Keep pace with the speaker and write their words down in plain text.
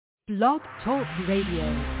Blog Talk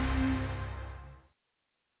Radio.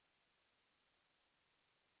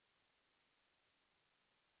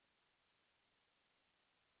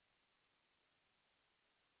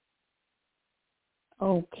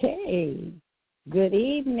 Okay, good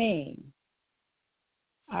evening.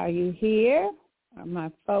 Are you here? Are my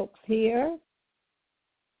folks here?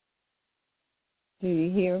 Do you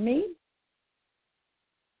hear me?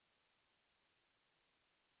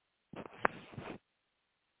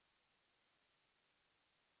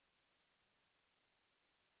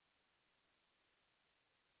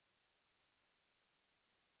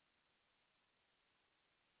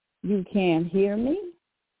 You can't hear me?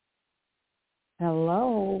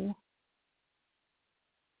 Hello?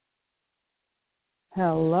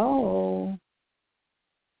 Hello?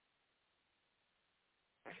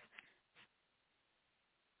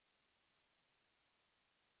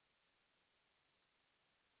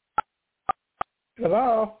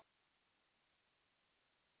 Hello?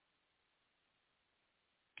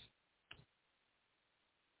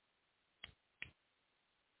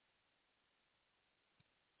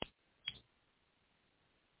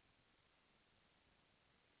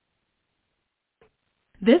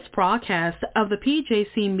 This broadcast of the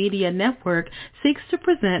PJC Media Network seeks to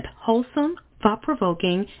present wholesome,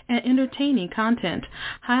 thought-provoking, and entertaining content.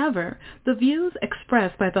 However, the views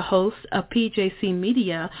expressed by the hosts of PJC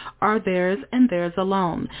Media are theirs and theirs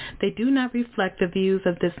alone. They do not reflect the views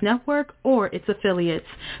of this network or its affiliates.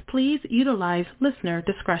 Please utilize listener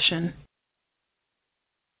discretion.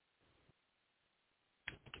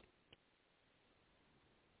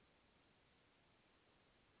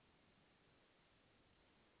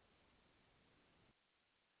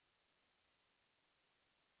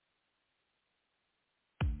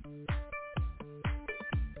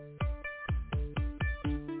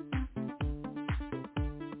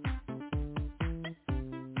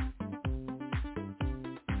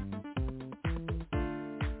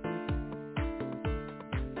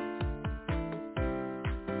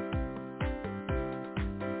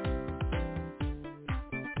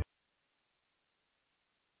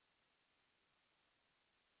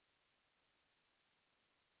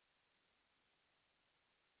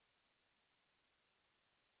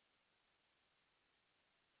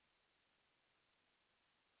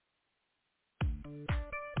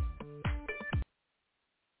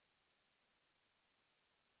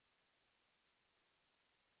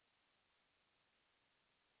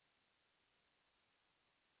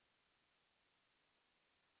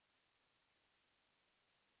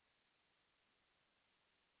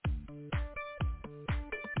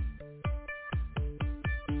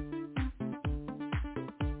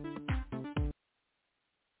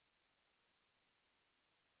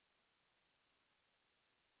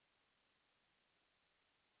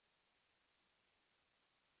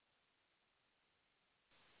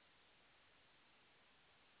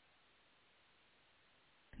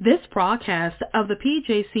 This broadcast of the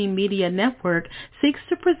PJC Media Network seeks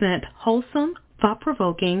to present wholesome,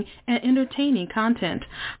 thought-provoking, and entertaining content.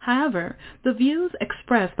 However, the views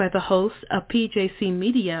expressed by the hosts of PJC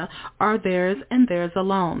Media are theirs and theirs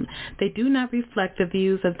alone. They do not reflect the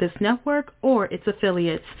views of this network or its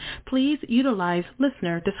affiliates. Please utilize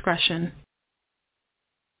listener discretion.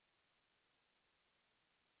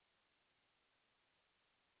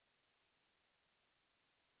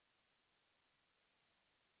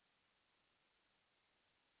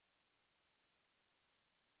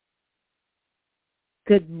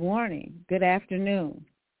 Good morning. Good afternoon.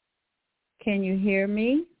 Can you hear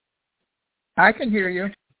me? I can hear you.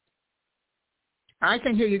 I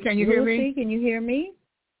can hear you. Can you hear me? Lucy, can you hear me?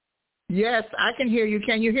 Yes, I can hear you.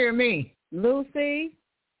 Can you hear me? Lucy?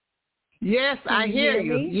 Yes, I hear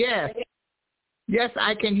you. Yes. Yes,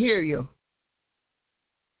 I can hear you.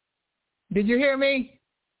 Did you hear me?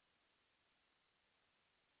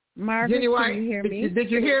 Margaret, Jenny White, can you hear me?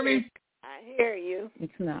 Did you hear me? I hear you.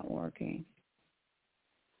 It's not working.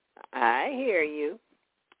 I hear you.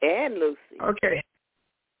 And Lucy. Okay.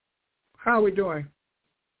 How are we doing?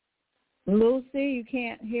 Lucy, you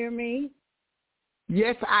can't hear me?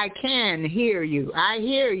 Yes, I can hear you. I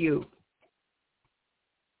hear you.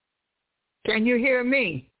 Can you hear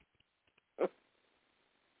me?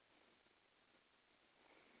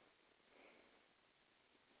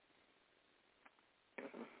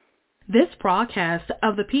 This broadcast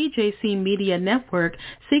of the PJC Media Network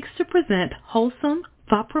seeks to present wholesome,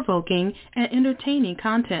 thought-provoking, and entertaining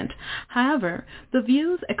content. However, the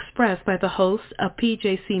views expressed by the hosts of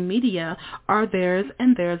PJC Media are theirs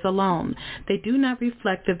and theirs alone. They do not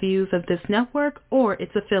reflect the views of this network or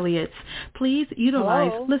its affiliates. Please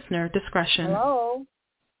utilize listener discretion. Hello?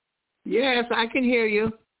 Yes, I can hear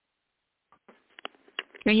you.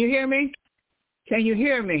 Can you hear me? Can you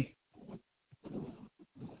hear me?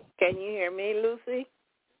 Can you hear me, Lucy?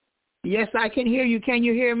 Yes, I can hear you. Can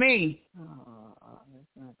you hear me? It's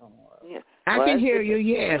not going to work. Yeah. I can hear you,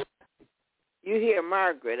 yes. You hear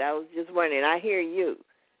Margaret. I was just wondering. I hear you.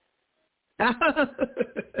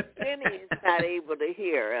 Penny is not able to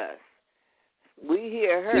hear us. We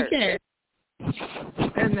hear her. She can.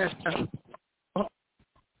 And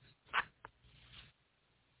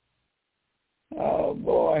oh,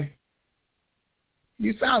 boy.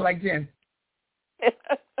 You sound like Jen.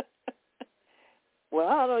 Well,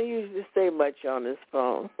 I don't usually say much on this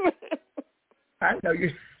phone. I know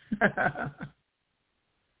you.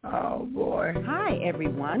 Oh, boy. Hi,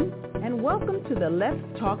 everyone, and welcome to the Let's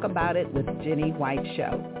Talk About It with Jenny White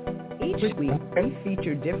show. Each week, we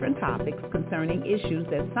feature different topics concerning issues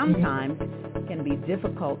that sometimes can be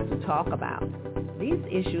difficult to talk about. These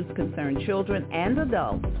issues concern children and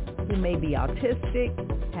adults who may be autistic,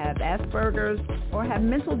 have Asperger's, or have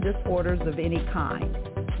mental disorders of any kind.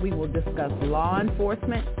 We will discuss law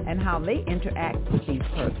enforcement and how they interact with these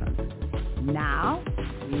persons. Now,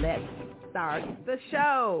 let's start the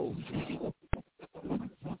show.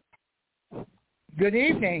 Good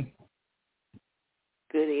evening.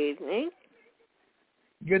 Good evening.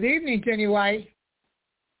 Good evening, Jenny White.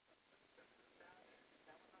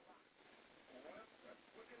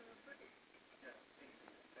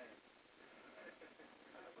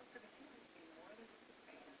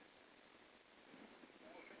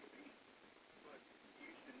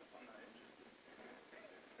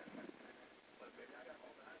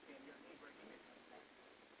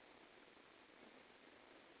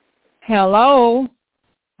 Hello?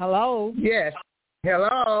 Hello? Yes.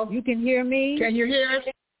 Hello. You can hear me? Can you hear us?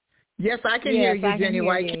 Yes, I can hear you, Jenny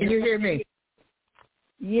White. Can you hear me?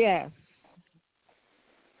 Yes.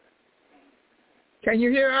 Can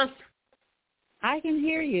you hear us? I can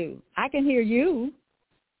hear you. I can hear you.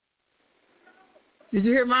 Did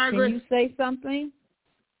you hear Margaret? Can you say something?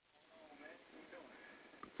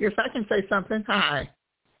 Yes, I can say something. Hi.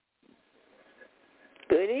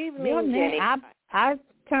 Good evening, Jenny. I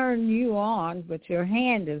turned you on, but your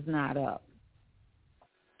hand is not up.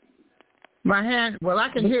 My hand, well, I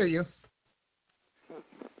can hear you.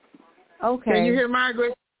 Okay. Can you hear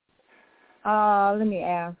Margaret? Let me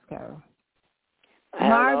ask her. Hello?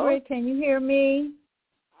 Margaret, can you hear me?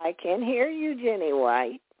 I can hear you, Jenny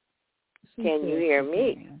White. Can you hear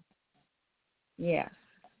me? Yes.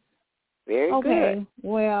 Very good. Okay,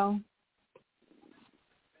 well,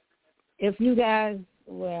 if you guys,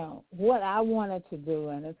 what I wanted to do,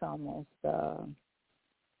 and it's almost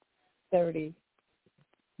 30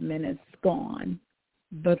 minutes gone,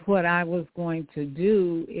 but what I was going to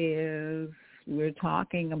do is we're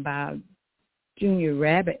talking about Junior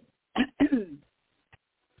Rabbit, and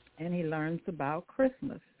he learns about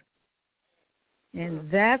Christmas.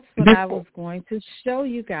 And that's what I was going to show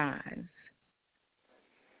you guys.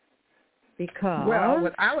 Because... Well,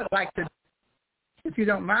 what I would like to, if you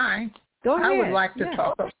don't mind, go ahead. I would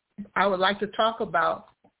like to talk about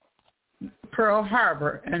Pearl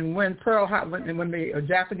Harbor and when the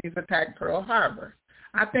Japanese attacked Pearl Harbor.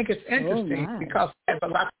 I think it's interesting because it has a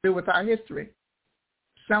lot to do with our history.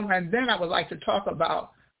 And then I would like to talk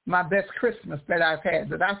about my best Christmas that I've had,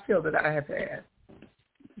 that I feel that I have had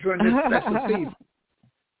during this special season.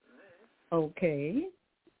 Okay.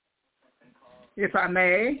 If I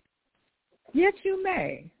may. Yes, you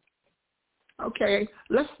may. Okay,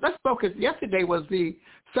 let's focus. Yesterday was the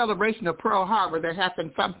celebration of Pearl Harbor that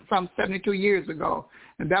happened some 72 years ago,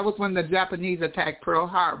 and that was when the Japanese attacked Pearl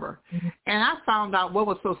Harbor. Mm-hmm. And I found out what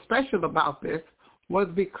was so special about this was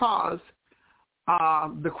because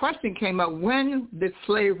the question came up, when did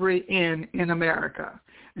slavery end in America?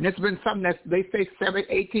 And it's been something that they say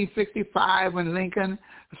 1865 when Lincoln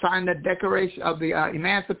signed the Declaration of the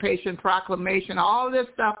Emancipation Proclamation, all this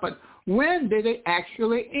stuff, but when did it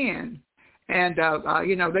actually end? And,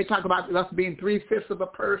 they talk about us being 3/5 of a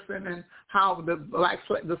person and how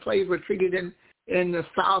the slaves were treated in the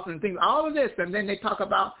South and things, all of this. And then they talk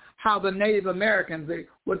about how the Native Americans,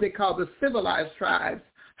 what they call the civilized tribes,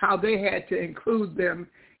 how they had to include them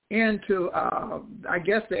into, I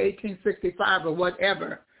guess, the 1865 or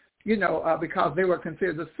whatever, because they were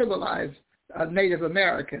considered the civilized Native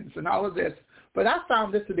Americans and all of this. But I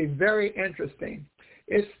found this to be very interesting.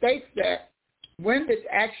 It states that when did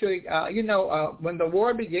actually, when the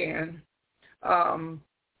war began, how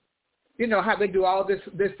they do all this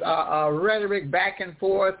rhetoric back and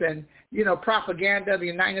forth and, propaganda, the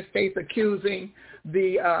United States accusing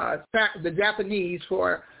the Japanese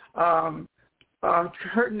for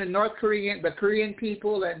hurting the Korean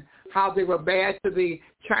people and how they were bad to the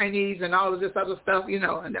Chinese and all of this other stuff,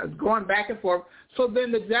 and that was going back and forth. So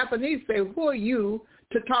then the Japanese say, who are you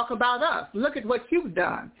to talk about us? Look at what you've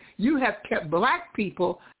done. You have kept black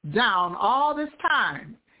people down all this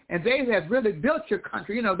time, and they have really built your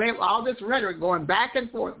country. They have all this rhetoric going back and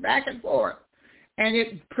forth, and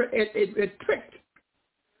it pricked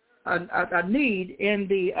a need in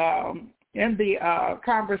the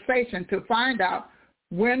conversation to find out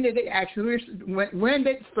when did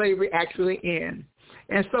slavery actually end.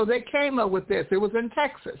 And so they came up with this. It was in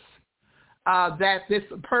Texas that this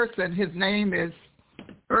person, his name is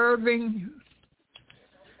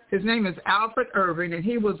Alfred Irving, and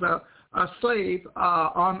he was a slave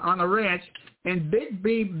on a ranch in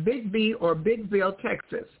Bigville,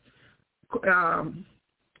 Texas,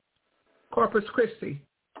 Corpus Christi.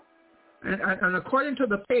 And according to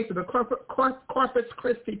the paper, the Corpus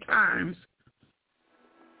Christi Times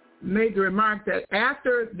made the remark that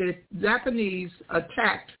after the Japanese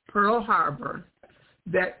attacked Pearl Harbor,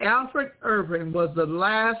 that Alfred Irving was the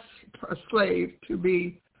last slave to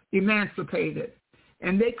be emancipated.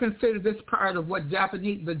 And they considered this part of what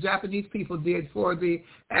the Japanese people did for the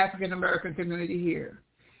African-American community here.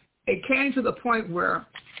 It came to the point where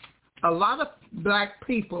a lot of black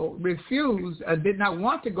people refused and did not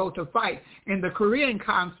want to go to fight in the Korean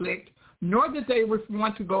conflict, nor did they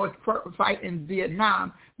want to go fight in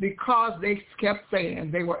Vietnam, because they kept saying,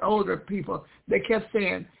 they were older people, they kept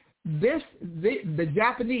saying, the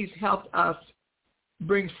Japanese helped us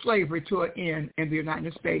bring slavery to an end in the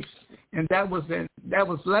United States. And that was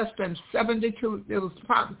less than 72, it was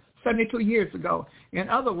probably 72 years ago. In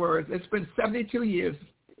other words, it's been 72 years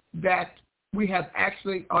that we have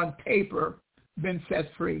actually on paper been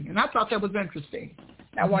set free. And I thought that was interesting.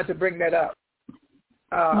 I wanted to bring that up.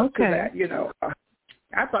 To that,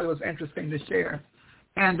 I thought it was interesting to share.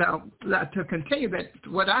 And to continue that,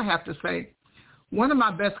 what I have to say, one of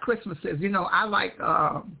my best Christmases, I like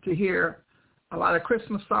to hear a lot of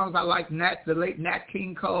Christmas songs. I like the late Nat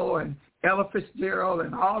King Cole and Ella Fitzgerald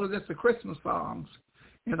and all of this, the Christmas songs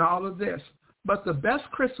and all of this. But the best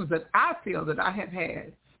Christmas that I feel that I have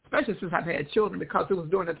had, especially since I've had children, because it was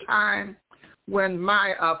during a time when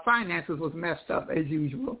my finances was messed up as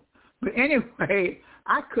usual. But anyway,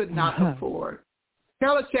 I could not afford.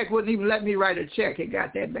 Telecheck wouldn't even let me write a check. It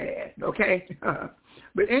got that bad, okay?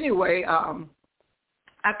 But anyway,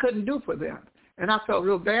 I couldn't do for them. And I felt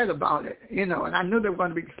real bad about it, and I knew they were going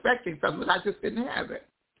to be expecting something, but I just didn't have it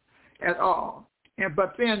at all.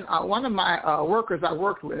 But then one of my workers I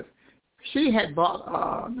worked with, she had bought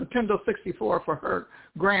a Nintendo 64 for her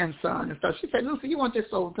grandson and stuff. She said, Lucy, you want this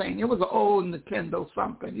old thing? It was an old Nintendo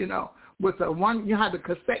something, with the one, the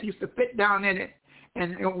cassette used to fit down in it,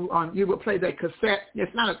 and you would play that cassette.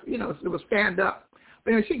 It's not it would stand up.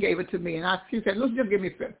 But she gave it to me, and she said, Lucy, just give me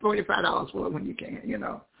 $45 for it when you can,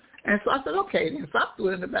 And so I said, okay. And so I threw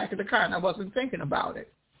it in the back of the car, and I wasn't thinking about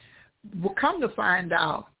it. Well, come to find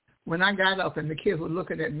out, when I got up and the kids were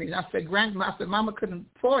looking at me, and I said, Grandma, Mama couldn't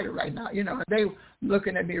afford it right now, and they were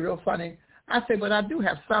looking at me real funny. I said, but I do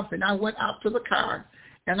have something. I went out to the car,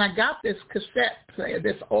 and I got this cassette player,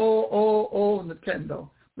 this old Nintendo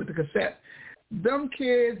with the cassette. Them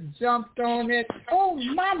kids jumped on it. Oh,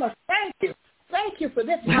 Mama, thank you. Thank you for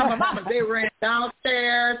this, Mama. They ran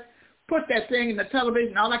downstairs, put that thing in the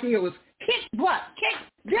television. All I could hear was, kick what? Kick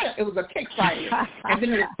this. It was a kick fighter. And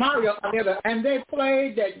then it was Mario on the other. And they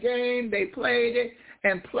played that game. They played it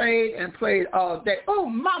and played all day. Oh,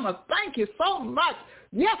 Mama, thank you so much.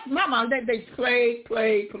 Yes, Mama. They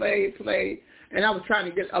played. And I was trying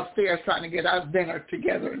to get upstairs, trying to get our dinner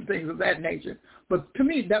together and things of that nature. But to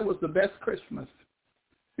me, that was the best Christmas,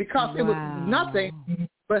 because it was nothing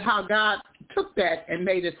but how God took that and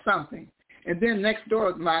made it something. And then next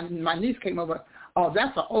door, my niece came over. Oh,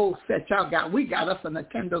 that's an old set y'all got. We got us a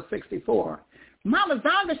Nintendo 64. Mama's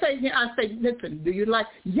down to say, I say, listen, do you like?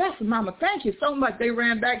 Yes, Mama, thank you so much. They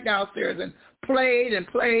ran back downstairs and played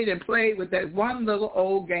with that one little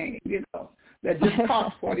old game, that just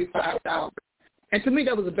cost $45. And to me,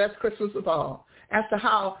 that was the best Christmas of all. As to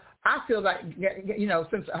how I feel like,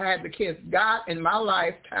 since I had the kids, God in my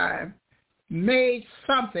lifetime made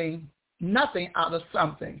nothing out of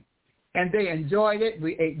something. And they enjoyed it.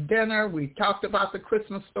 We ate dinner. We talked about the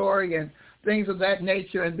Christmas story and things of that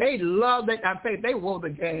nature. And they loved it. I think they wore the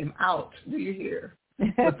game out. Do you hear?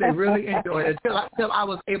 But they really enjoyed it until I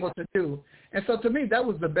was able to do. And so to me, that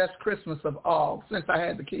was the best Christmas of all since I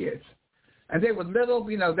had the kids. And they were little,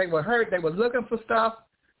 they were hurt. They were looking for stuff.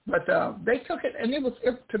 But they took it, and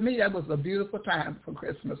to me, that was a beautiful time for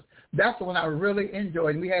Christmas. That's the one I really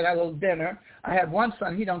enjoyed. We had our little dinner. I had one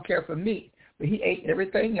son, he don't care for meat. But he ate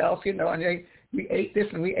everything else, and we ate this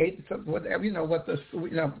and we ate whatever,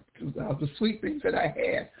 the sweet things that I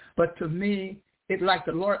had. But to me, it's like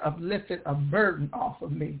the Lord uplifted a burden off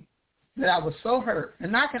of me that I was so hurt.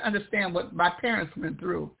 And I can understand what my parents went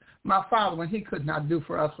through. My father, when he could not do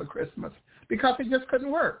for us for Christmas because he just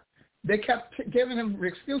couldn't work. They kept giving him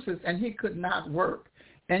excuses, and he could not work.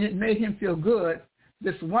 And it made him feel good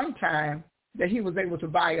this one time that he was able to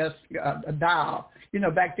buy us a doll.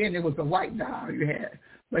 Back then it was a white doll you had.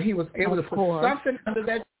 But he was able to put something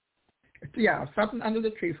under something under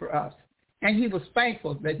the tree for us. And he was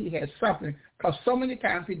thankful that he had something because so many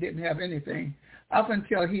times he didn't have anything up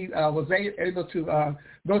until he was able to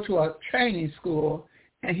go to a training school,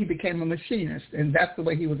 and he became a machinist. And that's the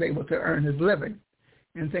way he was able to earn his living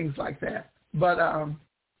and things like that. But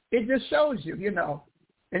it just shows you,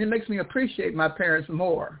 and it makes me appreciate my parents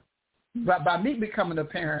more. But by me becoming a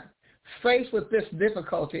parent, faced with this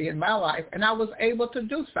difficulty in my life, and I was able to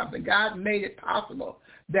do something. God made it possible.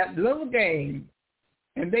 That little game,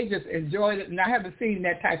 and they just enjoyed it, and I haven't seen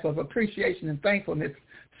that type of appreciation and thankfulness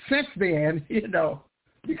since then,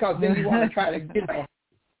 because then you want to try to,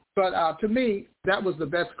 But to me, that was the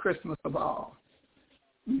best Christmas of all.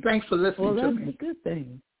 Thanks for listening to me. Well, that's a good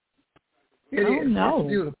thing. It is. No. It's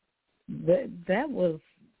beautiful. That was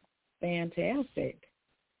fantastic.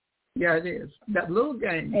 Yeah, it is. That little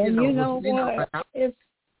game. And what?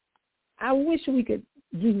 I wish we could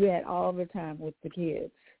do that all the time with the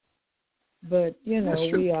kids. But,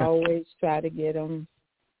 we always try to get them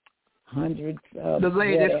hundreds of the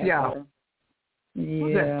latest, whatever.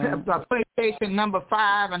 Yeah. The PlayStation number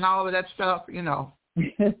 5 and all of that stuff,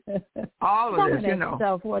 all of this,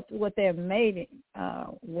 stuff, what they're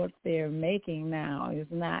making now is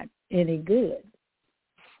not any good.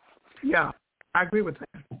 Yeah, I agree with that.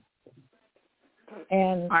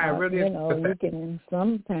 And I really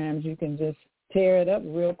sometimes you can just tear it up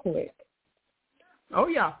real quick. Oh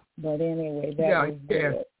yeah. But anyway, that was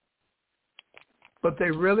good. But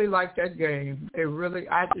they really like that game. They really,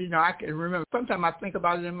 I can remember. Sometimes I think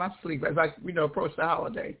about it in my sleep as I, approach the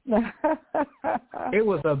holiday. It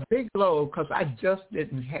was a big blow because I just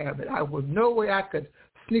didn't have it. I was no way I could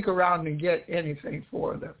sneak around and get anything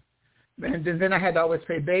for them. And then I had to always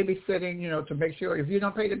pay babysitting, to make sure if you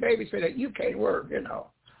don't pay the babysitter, you can't work,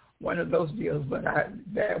 one of those deals. But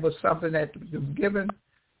that was something that was given,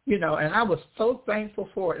 and I was so thankful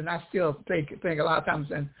for it. And I still think a lot of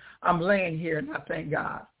times, and I'm laying here and I thank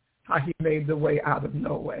God how he made the way out of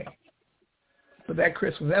no way. So that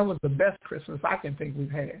Christmas, that was the best Christmas I can think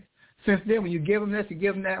we've had. Since then, when you give them this, you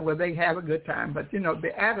give them that, well, they have a good time. But,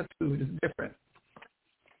 the attitude is different.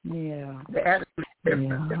 Yeah. The attitude is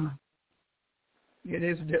different. Yeah. It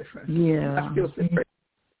is different. Yeah. I still think.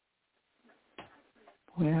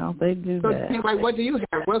 Well, they do so that. Anyway, what do you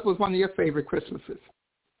have? What was one of your favorite Christmases?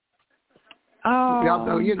 Y'all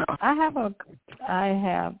know, I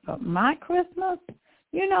have my Christmas.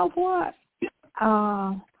 You know what?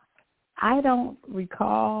 I don't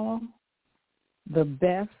recall the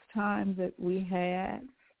best time that we had.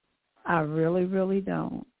 I really, really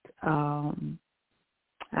don't.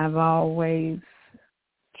 I've always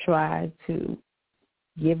tried to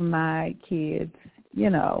give my kids,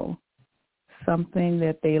 something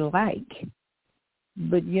that they like.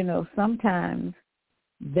 But, sometimes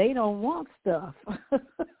they don't want stuff.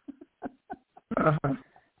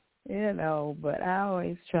 But I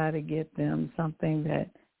always try to get them something that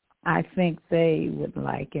I think they would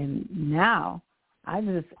like. And now I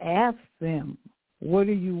just ask them, what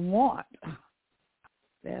do you want?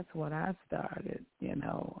 That's what I started,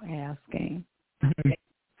 asking.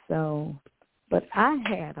 So, but I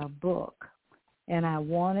had a book, and I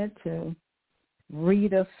wanted to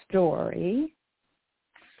read a story.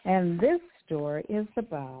 And this story is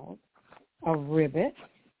about a rabbit,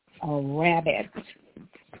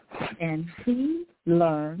 and he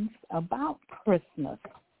learns about Christmas.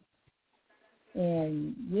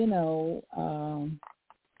 And,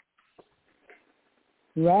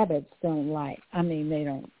 rabbits don't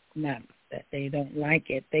not that they don't like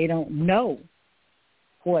it, they don't know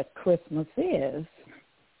what Christmas is.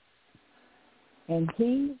 And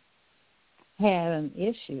he had an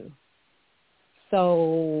issue.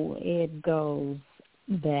 So it goes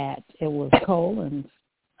that it was cold and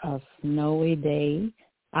a snowy day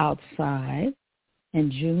outside,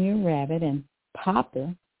 and Junior Rabbit and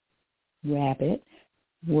Papa Rabbit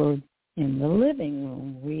were in the living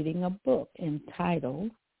room reading a book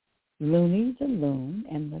entitled Loony the Loon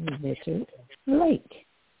and the Littered Lake.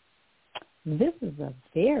 This is a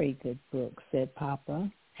very good book, said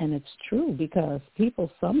Papa, and it's true because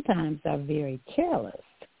people sometimes are very careless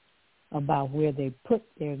about where they put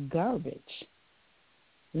their garbage.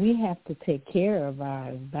 We have to take care of our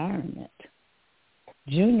environment.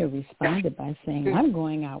 Junior responded by saying, I'm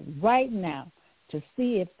going out right now to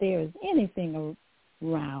see if there is anything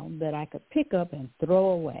around that I could pick up and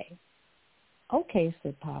throw away. Okay,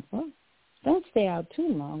 said Papa. Don't stay out too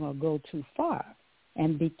long or go too far.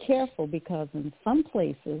 And be careful because in some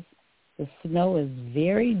places the snow is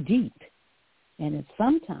very deep and it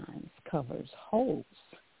sometimes covers holes.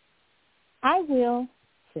 I will,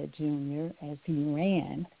 said Junior as he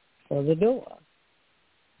ran for the door.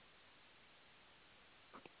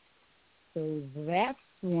 So that's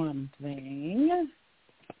one thing.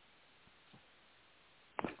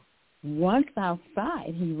 Once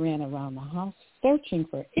outside, he ran around the house searching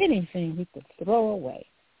for anything he could throw away.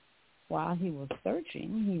 While he was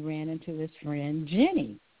searching, he ran into his friend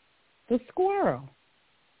Jenny, the squirrel.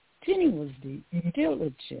 Jenny was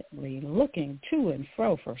diligently looking to and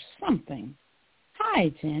fro for something. Hi,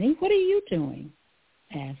 Jenny, what are you doing?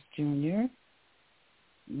 Asked Junior.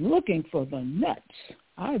 Looking for the nuts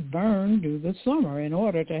I burned through the summer in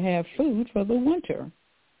order to have food for the winter,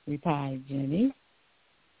 replied Jenny.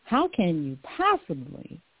 How can you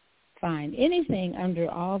possibly find anything under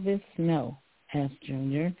all this snow? Asked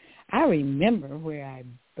Junior. I remember where I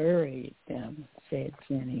buried them, said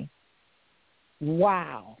Jenny.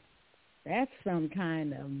 Wow, that's some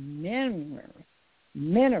kind of memory,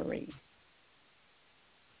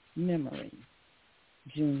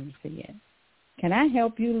 Junior said. Can I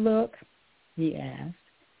help you look? He asked.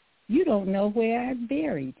 You don't know where I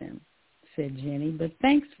buried them, said Jenny, but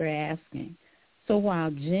thanks for asking. So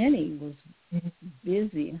while Jenny was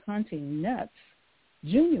busy hunting nuts,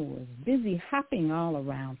 Junior was busy hopping all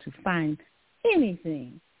around to find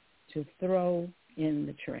anything to throw in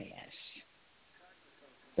the trash.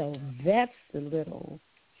 So that's the little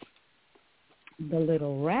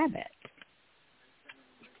rabbit.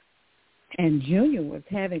 And Junior was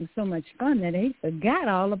having so much fun that he forgot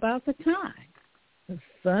all about the time. The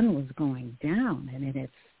sun was going down and it had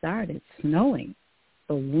started snowing.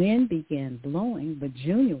 The wind began blowing, but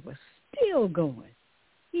Junior was still going.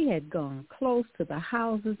 He had gone close to the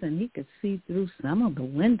houses and he could see through some of the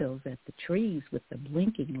windows at the trees with the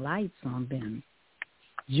blinking lights on them.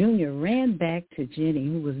 Junior ran back to Jenny,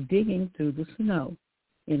 who was digging through the snow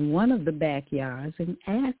in one of the backyards, and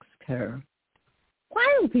asked her,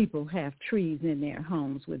 why do people have trees in their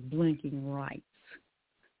homes with blinking lights?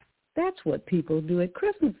 That's what people do at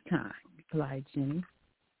Christmas time, replied Jenny,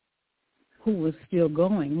 who was still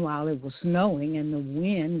going while it was snowing and the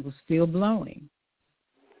wind was still blowing.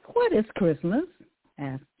 What is Christmas?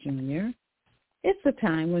 Asked Junior. It's a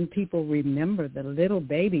time when people remember the little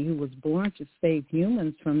baby who was born to save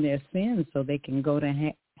humans from their sins so they can go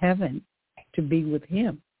to heaven to be with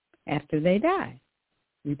him after they die,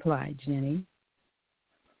 replied Jenny.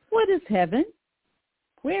 What is heaven?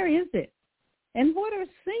 Where is it? And what are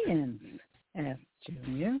sins? Asked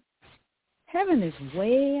Junior. Heaven is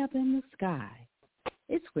way up in the sky.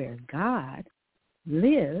 It's where God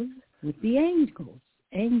lives with the angels.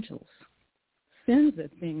 Sins are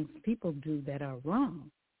things people do that are wrong,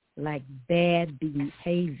 like bad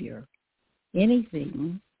behavior,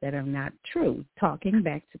 anything that are not true, talking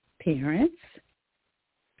back to parents,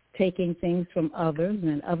 taking things from others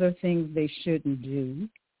and other things they shouldn't do.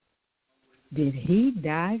 Did he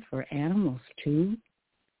die for animals too?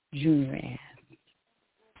 Junior asked.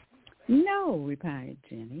 No, replied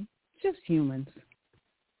Jenny, just humans.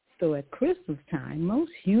 So at Christmas time,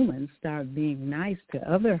 most humans start being nice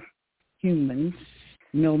to other humans,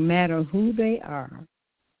 no matter who they are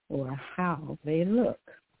or how they look.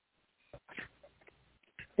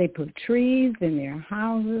 They put trees in their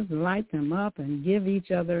houses, light them up, and give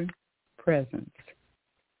each other presents.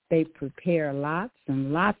 They prepare lots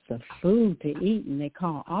and lots of food to eat, and they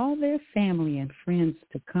call all their family and friends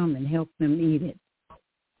to come and help them eat it.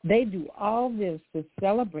 They do all this to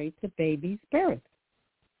celebrate the baby's birth.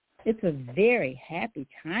 It's a very happy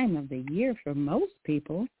time of the year for most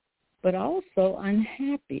people, but also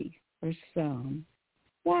unhappy for some.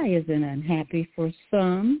 Why is it unhappy for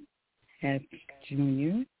some? Asked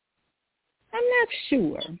Junior. I'm not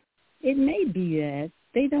sure. It may be that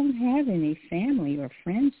they don't have any family or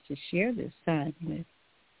friends to share this time with.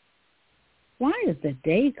 Why is the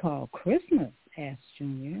day called Christmas? Asked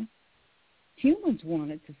Junior. Humans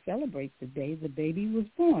wanted to celebrate the day the baby was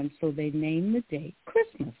born, so they named the day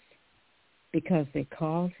Christmas because they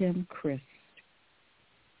called him Christ.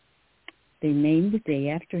 They named the day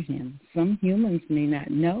after him. Some humans may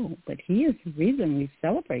not know, but he is the reason we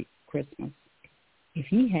celebrate Christmas. If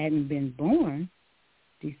he hadn't been born,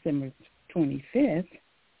 December 25th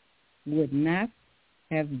would not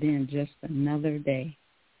have been just another day.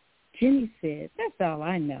 Jenny said, "That's all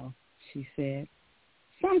I know," she said.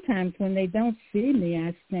 "Sometimes when they don't see me,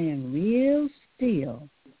 I stand real still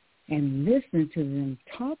and listen to them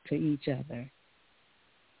talk to each other.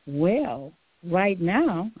 Well, right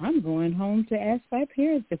now, I'm going home to ask my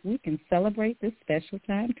parents if we can celebrate this special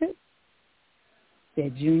time too,"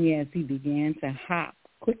 said Junior as he began to hop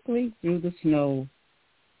quickly through the snow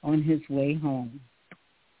on his way home.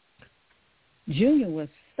 Junior was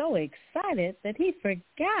so excited that he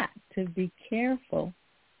forgot to be careful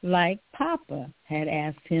like Papa had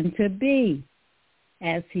asked him to be.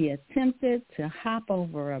 As he attempted to hop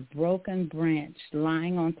over a broken branch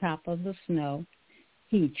lying on top of the snow,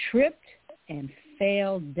 he tripped and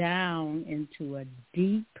fell down into a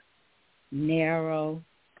deep, narrow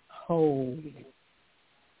hole.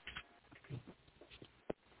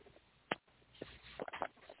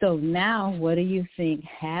 So now what do you think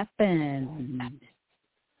happened?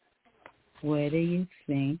 What do you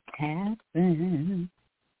think happened?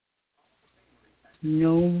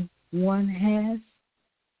 No one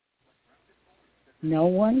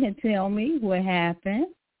can tell me what happened.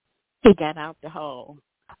 He got out the hole.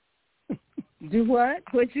 Do what?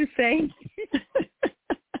 What'd you say?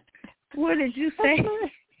 What did you say?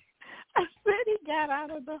 I said he got out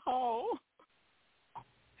of the hole.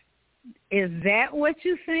 Is that what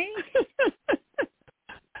you think?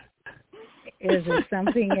 Is it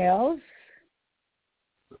something else?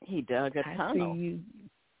 He dug a tunnel. I see you.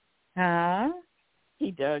 Huh?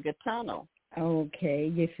 He dug a tunnel. Okay,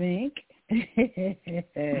 you think?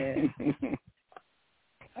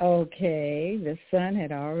 Okay, the sun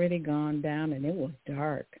had already gone down and it was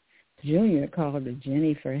dark. Junior called to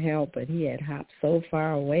Jenny for help, but he had hopped so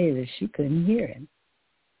far away that she couldn't hear him.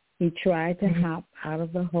 He tried to hop out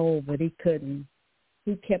of the hole, but he couldn't.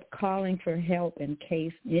 He kept calling for help in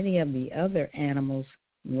case any of the other animals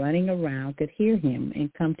running around could hear him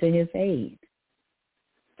and come to his aid.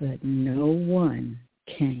 But no one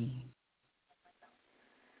came.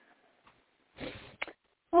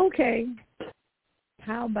 Okay.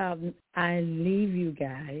 How about I leave you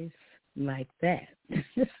guys like that?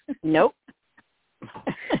 Nope.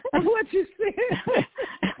 What you said?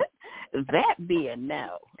 That be a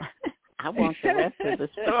no. I want the rest of the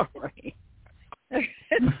story.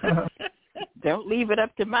 Don't leave it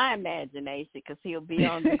up to my imagination because he'll be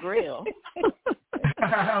on the grill.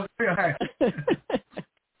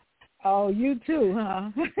 Oh, you too, huh?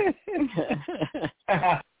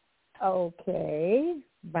 Okay.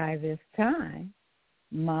 By this time,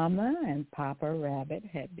 Mama and Papa Rabbit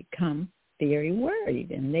had become very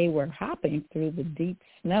worried, and they were hopping through the deep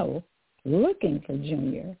snow looking for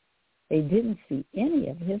Junior. They didn't see any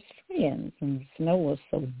of his friends, and the snow was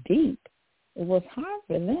so deep, it was hard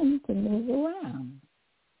for them to move around.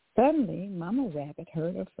 Suddenly, Mama Rabbit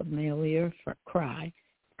heard a familiar cry.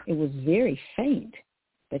 It was very faint,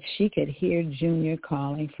 but she could hear Junior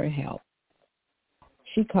calling for help.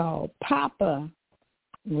 She called Papa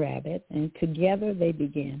Rabbit, and together they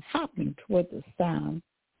began hopping toward the sound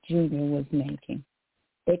Junior was making.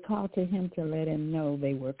 They called to him to let him know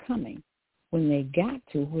they were coming. When they got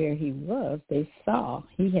to where he was, they saw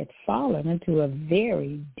he had fallen into a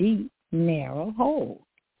very deep, narrow hole.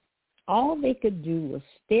 All they could do was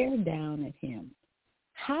stare down at him.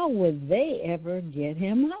 How would they ever get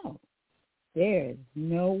him out? There is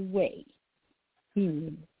no way he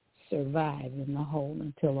would survive in the hole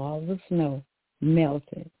until all the snow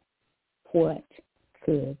melted. What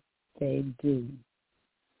could they do?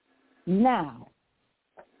 Now,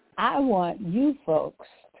 I want you folks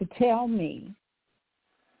to tell me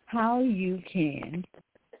how you can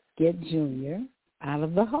get Junior out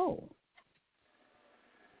of the hole.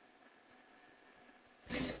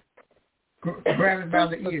 Grab him by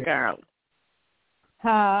the ear. Girl.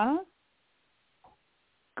 Huh?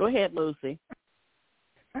 Go ahead, Lucy.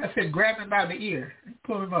 I said grab him by the ear.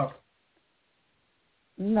 Pull him up.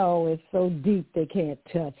 No, it's so deep they can't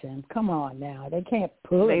touch him. Come on now. They can't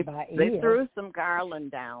pull him by ear. They threw some garland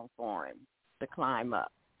down for him to climb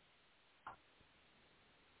up.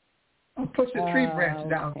 Oh, push the tree branch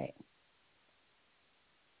down.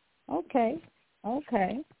 Okay.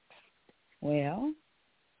 Well,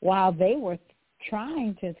 while they were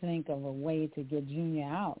trying to think of a way to get Junior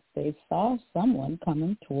out, they saw someone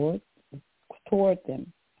coming toward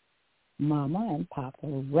them. Mama and Papa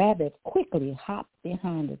Rabbit quickly hopped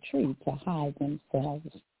behind a tree to hide themselves.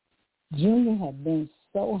 Junior had been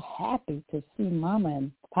so happy to see Mama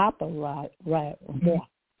and Papa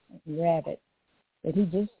Rabbit that he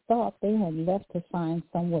just thought they had left to find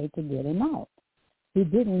some way to get him out. He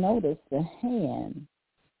didn't notice the hand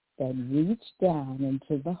that reached down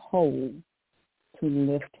into the hole to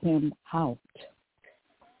lift him out.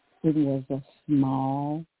 It was a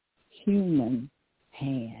small human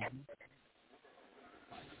hand.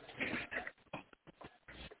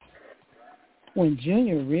 When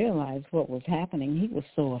Junior realized what was happening, he was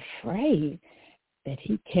so afraid that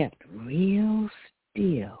he kept real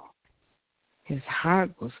still. His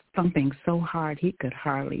heart was thumping so hard he could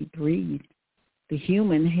hardly breathe. The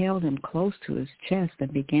human held him close to his chest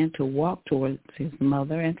and began to walk towards his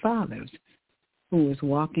mother and father, who was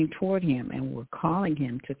walking toward him and were calling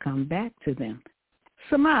him to come back to them.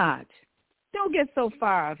 "Samaj, don't get so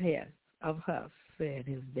far of us," said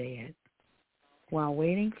his dad, while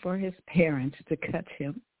waiting for his parents to catch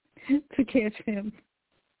him, to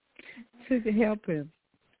help him.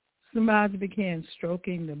 Samaj began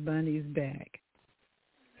stroking the bunny's back.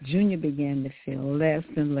 Junior began to feel less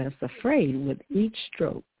and less afraid with each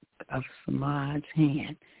stroke of Samaj's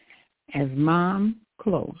hand. As Mom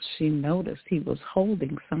close, she noticed he was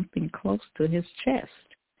holding something close to his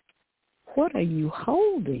chest. "What are you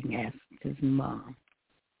holding?" asked his mom.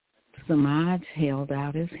 Samaj held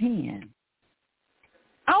out his hand.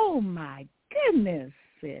 "Oh, my goodness,"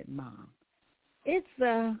 said Mom. "It's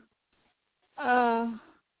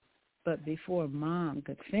But before Mom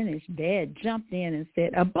could finish, Dad jumped in and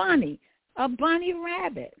said, a bunny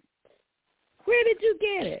rabbit. Where did you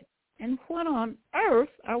get it? And what on earth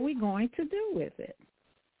are we going to do with it?"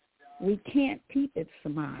 "We can't keep it,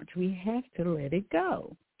 Samaj. We have to let it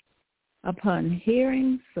go." Upon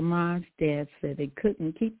hearing Samaj's dad said they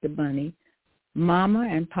couldn't keep the bunny, Mama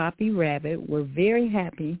and Poppy Rabbit were very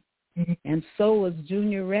happy, and so was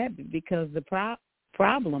Junior Rabbit, because the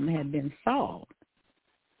problem had been solved.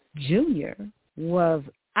 Junior was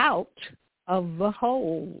out of the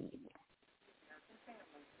hole.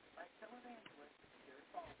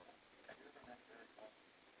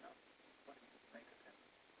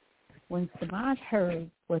 When Samaj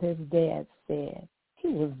heard what his dad said, he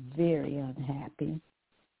was very unhappy.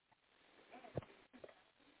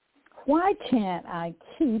 "Why can't I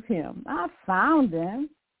keep him? I found him."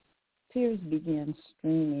 Tears began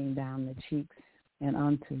streaming down the cheeks and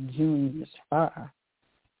onto Junior's fur,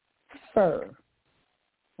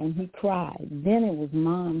 and he cried. Then it was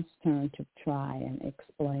Mom's turn to try and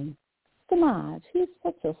explain. "Samaj, he's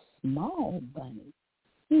such a small bunny.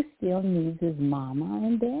 He still needs his mama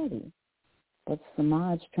and daddy." But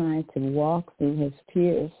Samaj, trying to walk through his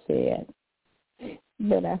tears, said,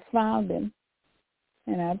 "But I found him,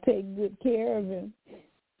 and I take good care of him.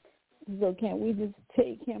 So can't we just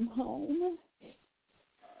take him home?"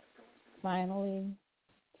 Finally,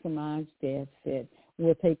 Samaj's dad said,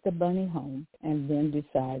 "We'll take the bunny home and then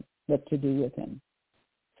decide what to do with him."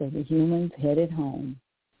 So the humans headed home,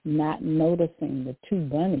 not noticing the two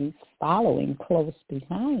bunnies following close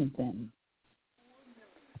behind them.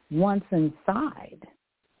 Once inside,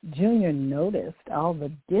 Junior noticed all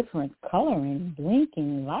the different coloring,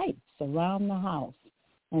 blinking lights around the house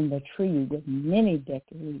and the tree with many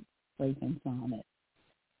decorations on it,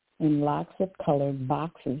 and lots of colored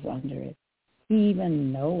boxes under it. He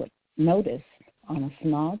even noticed on a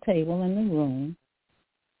small table in the room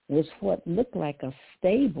was what looked like a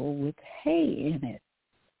stable with hay in it.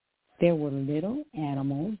 There were little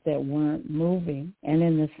animals that weren't moving, and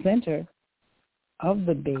in the center of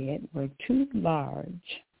the bed were two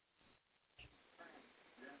large.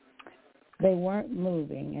 They weren't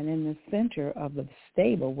moving, and in the center of the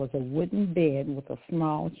stable was a wooden bed with a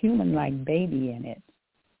small human-like baby in it.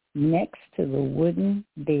 Next to the wooden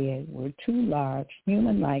bed were two large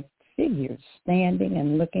human-like figures standing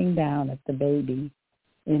and looking down at the baby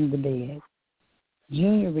in the bed.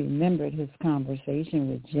 Junior remembered his conversation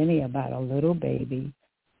with Jenny about a little baby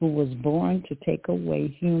who was born to take away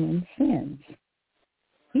human sins.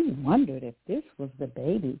 He wondered if this was the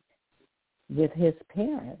baby with his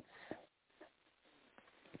parents.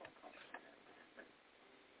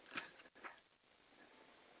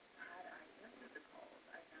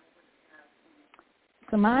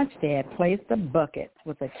 Samaj's dad placed a bucket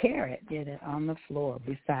with a carrot in it on the floor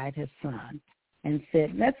beside his son and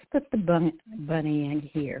said, "Let's put the bunny in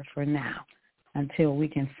here for now until we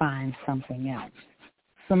can find something else."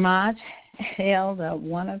 Samaj held up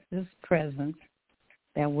one of his presents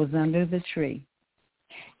that was under the tree.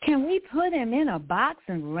 "Can we put him in a box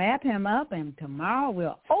and wrap him up, and tomorrow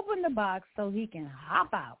we'll open the box so he can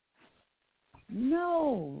hop out?"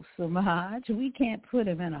 "No, Samaj, we can't put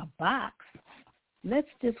him in a box.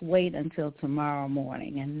 Let's just wait until tomorrow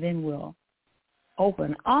morning, and then we'll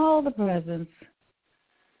open all the presents.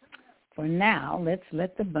 For now, let's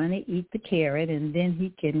let the bunny eat the carrot, and then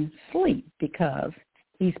he can sleep because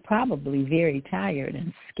he's probably very tired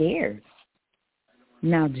and scared."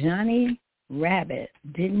 Now, Johnny Rabbit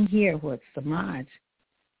didn't hear what Samaj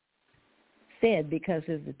said because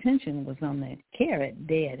his attention was on the carrot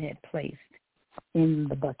Dad had placed in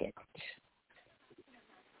the bucket.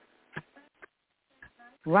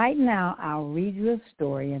 Right now, I'll read you a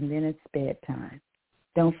story, and then it's bedtime.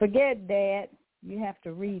 Don't forget, Dad, you have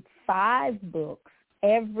to read 5 books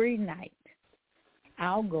every night.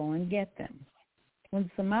 I'll go and get them.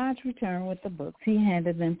 When Samaj returned with the books, he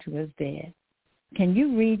handed them to his dad. Can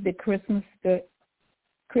you read the Christmas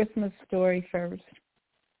story first?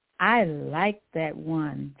 I like that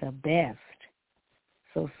one the best.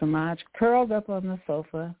 So Samaj curled up on the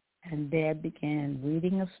sofa, and Dad began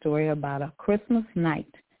reading a story about a Christmas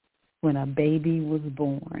night when a baby was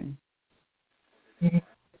born.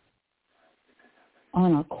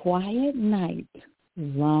 On a quiet night,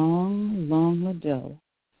 long, long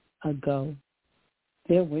ago,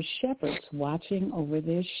 there were shepherds watching over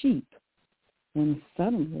their sheep when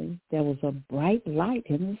suddenly there was a bright light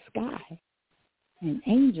in the sky, and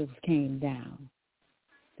angels came down.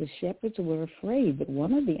 The shepherds were afraid, but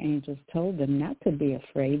one of the angels told them not to be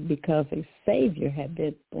afraid because a Savior had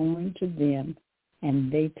been born to them,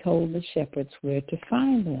 and they told the shepherds where to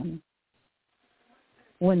find him.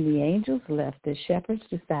 When the angels left, the shepherds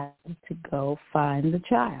decided to go find the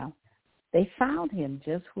child. They found him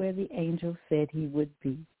just where the angel said he would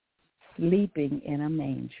be, sleeping in a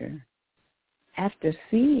manger. After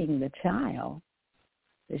seeing the child,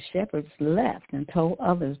 the shepherds left and told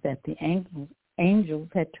others that the angels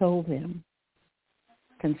had told him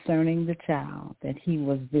concerning the child, that he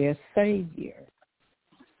was their Savior.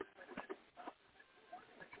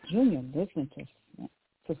 Junior listened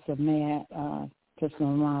to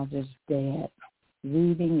Samaj's dad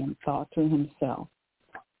reading and thought to himself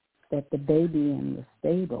that the baby in the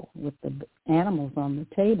stable with the animals on the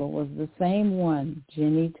table was the same one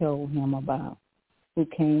Jenny told him about, who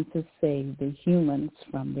came to save the humans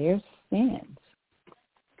from their sins.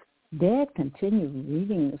 Dad continued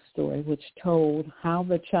reading the story, which told how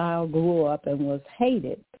the child grew up and was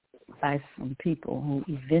hated by some people who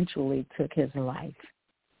eventually took his life.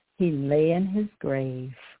 He lay in his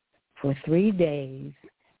grave for 3 days,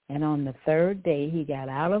 and on the 3rd day he got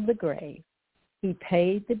out of the grave. He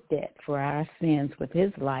paid the debt for our sins with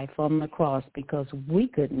his life on the cross because we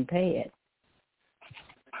couldn't pay it.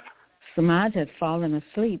 Samaj had fallen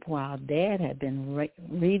asleep while Dad had been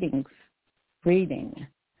reading.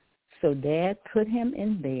 So Dad put him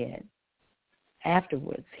in bed.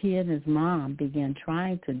 Afterwards, he and his mom began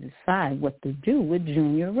trying to decide what to do with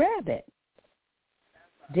Junior Rabbit.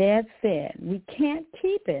 Dad said, we can't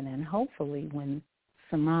keep it, and hopefully when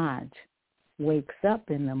Samaj wakes up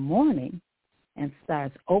in the morning and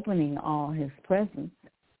starts opening all his presents,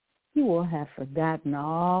 he will have forgotten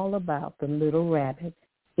all about the little rabbit.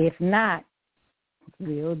 If not,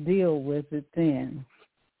 we'll deal with it then.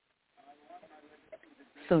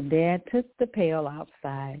 So Dad took the pail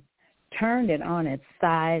outside, turned it on its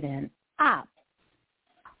side, and up,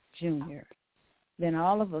 Junior. Then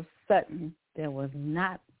all of a sudden, there was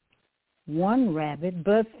not 1 rabbit,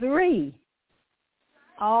 but 3,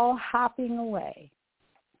 all hopping away.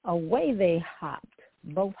 Away they hopped,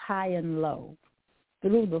 both high and low,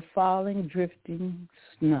 through the falling, drifting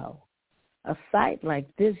snow. A sight like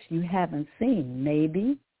this you haven't seen,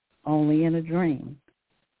 maybe only in a dream.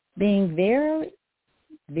 Being very,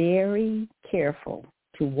 very careful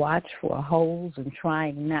to watch for holes and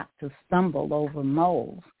trying not to stumble over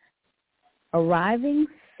moles. Arriving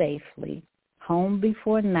safely home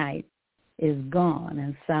before night is gone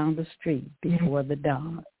and sound asleep before the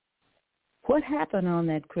dawn. What happened on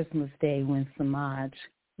that Christmas day when Samaj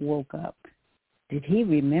woke up? Did he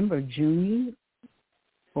remember Junior,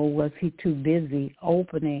 or was he too busy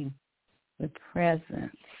opening the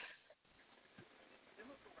presents?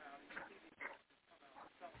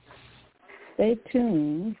 Stay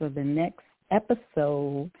tuned for the next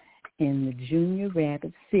episode in the Junior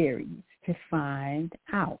Rabbit series to find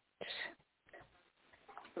out.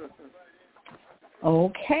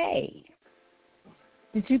 Okay.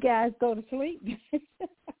 Did you guys go to sleep?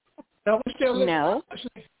 No, we're still No.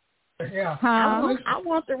 Yeah. Huh? I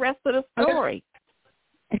want the rest of the story.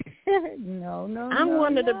 No. I'm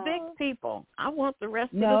one of the big people. I want the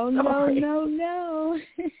rest of the story. No. No.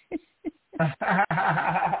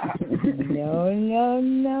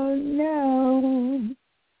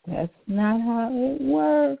 That's not how it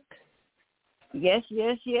works. Yes.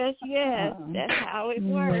 That's how it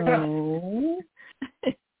works. No.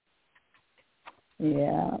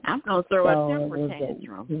 Yeah. I'm going to throw a temper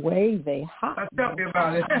tantrum. The way they hop. Tell me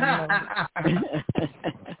about it.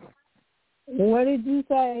 What did you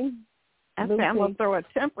say? I said I'm going to throw a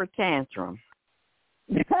temper tantrum.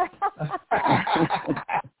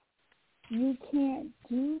 You can't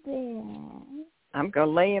do that. I'm going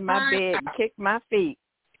to lay in my bed and kick my feet.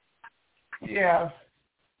 Yeah.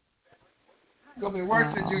 It's going to be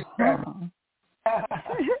worse than you.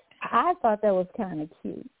 I thought that was kind of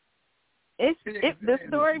cute. The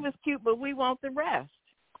story was cute, but we want the rest.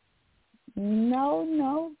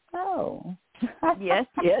 No. Yes.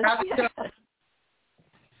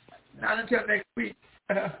 Not until next week.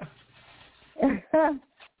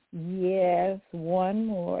 Yes, one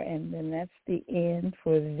more, and then that's the end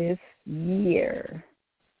for this year,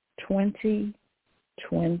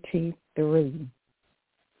 2023.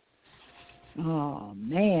 Oh,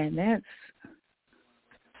 man,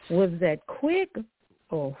 was that quick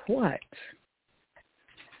or what?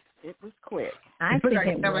 It was quick. I think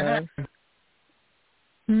it was.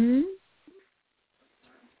 You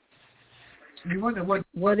wonder what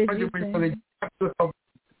did you think?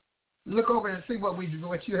 Look over and see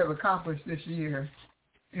what you have accomplished this year,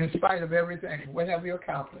 in spite of everything. What have you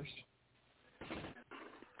accomplished?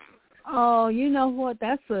 Oh, you know what?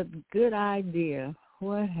 That's a good idea.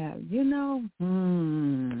 What have you know?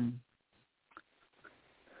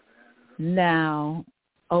 Now,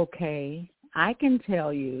 okay, I can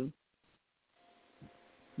tell you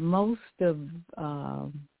most of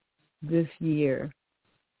this year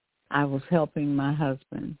I was helping my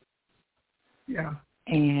husband. Yeah.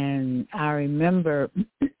 And I remember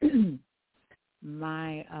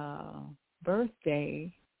my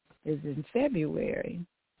birthday is in February,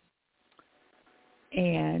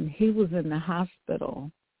 and he was in the hospital.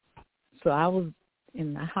 So I was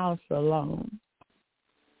in the house alone,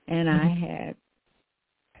 and I had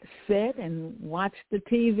sat and watched the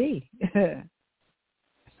TV.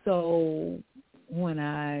 So when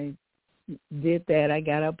I did that, I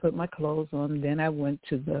got up, put my clothes on, then I went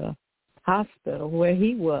to the hospital where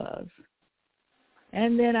he was.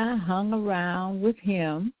 And then I hung around with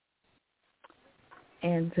him.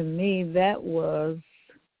 And to me, that was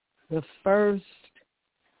the first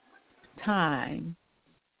time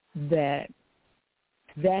that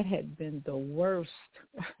had been the worst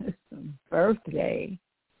birthday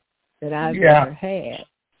that I've ever had.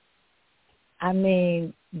 I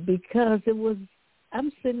mean, because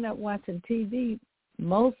I'm sitting up watching TV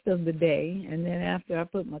most of the day, and then after I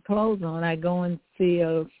put my clothes on, I go and see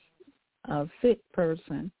a sick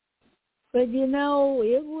person. But,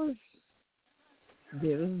 there was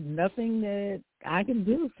nothing that I could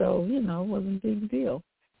do, so, it wasn't a big deal.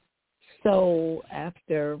 So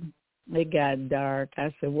after it got dark,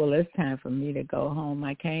 I said, well, it's time for me to go home.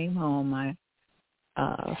 I came home. My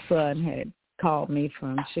son had called me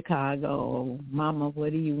from Chicago. Mama,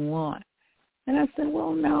 what do you want? And I said,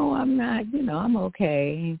 well, no, I'm not, I'm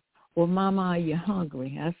okay. Well, Mama, are you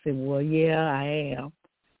hungry? I said, well, yeah, I am.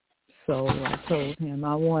 So I told him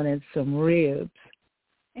I wanted some ribs.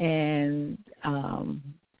 And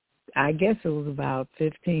I guess it was about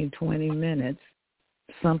 15, 20 minutes.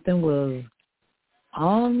 Something was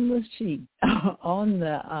on the sheet, on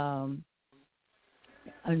the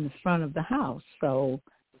in the front of the house. So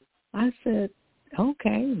I said,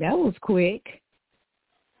 okay, that was quick.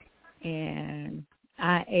 And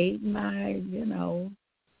I ate my,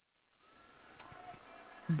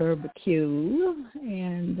 barbecue,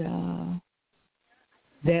 and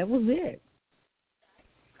that was it.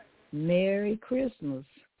 Merry Christmas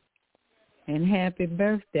and happy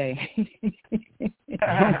birthday.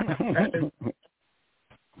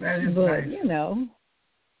 That is but, nice.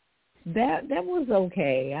 that was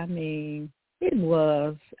okay. I mean, it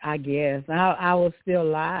was, I guess. I was still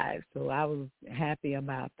alive, so I was happy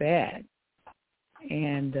about that.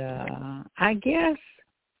 And I guess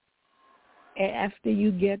after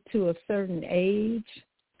you get to a certain age,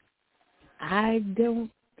 I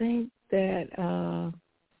don't think it,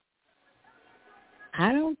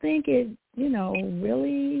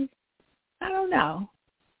 really, I don't know.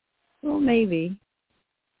 Well, maybe.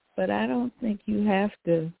 But I don't think you have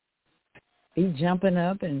to be jumping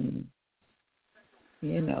up and,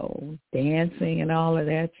 dancing and all of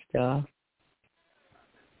that stuff.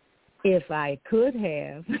 If I could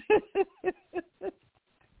have.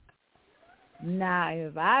 Now,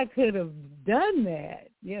 if I could have done that,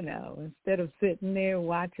 instead of sitting there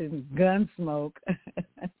watching Gunsmoke,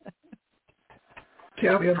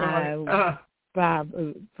 tell me about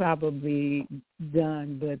it. Probably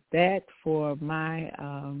done. But that for my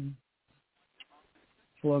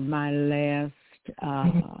last,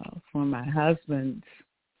 for my husband's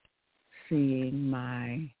seeing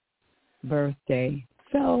my birthday.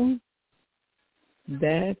 So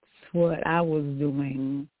that's what I was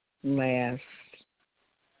doing last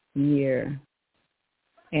year.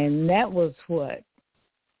 And that was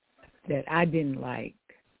that I didn't like.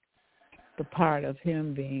 the part of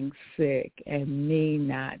him being sick and me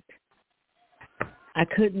I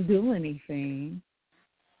couldn't do anything.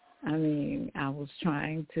 I mean, I was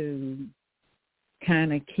trying to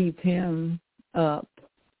kind of keep him up.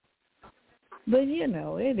 But,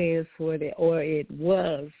 it is it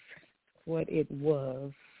was what it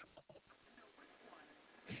was.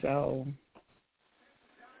 So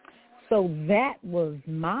that was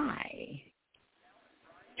my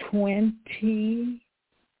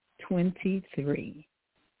 2023.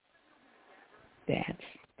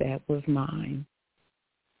 That was mine.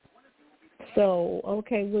 So,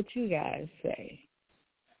 okay, what you guys say?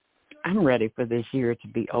 I'm ready for this year to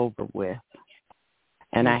be over with.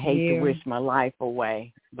 And I hate to wish my life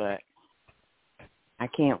away, but I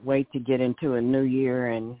can't wait to get into a new year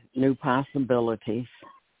and new possibilities.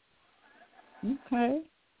 Okay.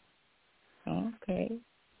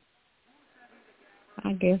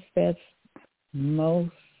 I guess that's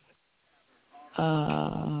most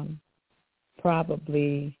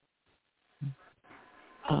probably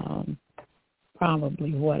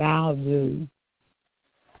what I'll do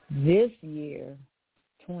this year,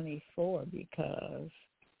 24, because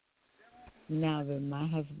now that my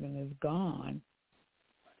husband is gone,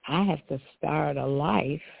 I have to start a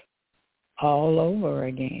life all over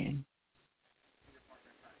again.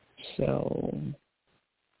 So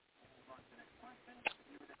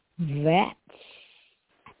that's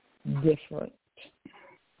different.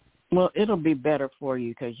 Well, it'll be better for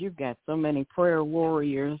you because you've got so many prayer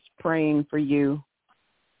warriors praying for you.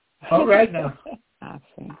 All right now. I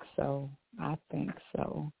think so.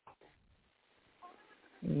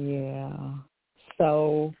 Yeah.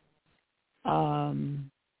 So,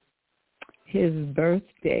 his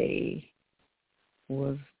birthday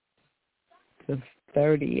was the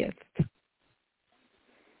 30th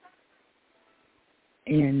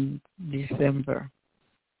in December.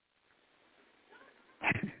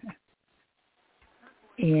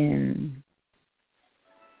 In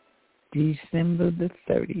December the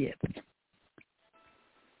 30th.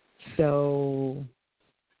 So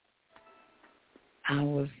I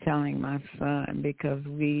was telling my son, because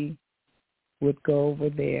we would go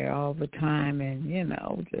over there all the time and,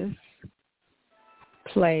 just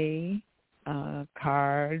play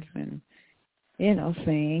cards and,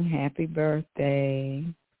 sing happy birthday.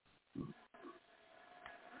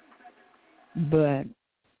 But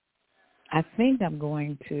I think I'm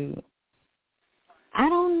going to, I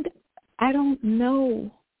don't know,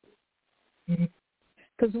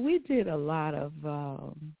 because we did a lot of,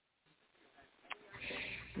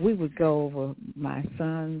 we would go over my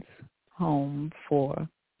son's home for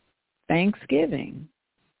Thanksgiving,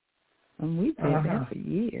 and we did that for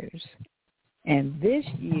years. And this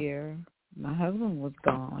year, my husband was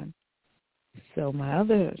gone, so my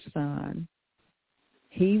other son,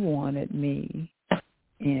 he wanted me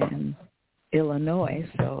in Illinois,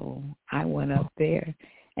 so I went up there,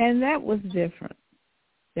 and that was different.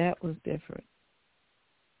 But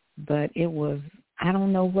it was, I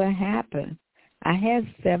don't know what happened. I had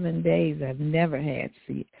 7 days. I've never had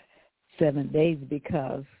 7 days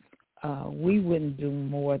because we wouldn't do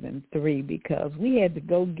more than 3 because we had to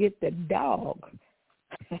go get the dog.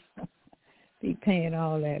 Be paying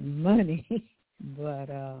all that money. But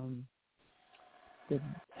the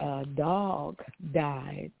dog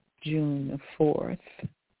died June the 4th.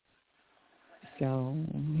 So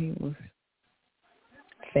he was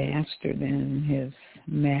faster than his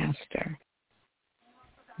master.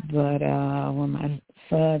 But when my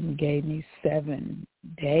son gave me 7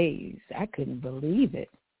 days, I couldn't believe it.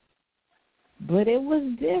 But it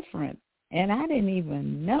was different. And I didn't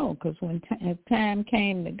even know, because when time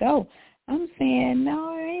came to go, I'm saying,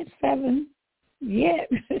 no, it ain't 7 yet.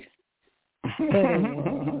 But it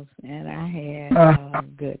was. And I had a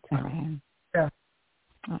good time. Yeah.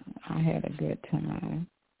 I had a good time.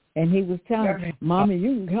 And he was telling me, Mommy,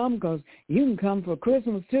 you can come because you can come for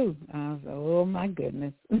Christmas too. I was like, oh, my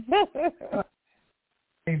goodness. Well,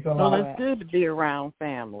 it's good to be around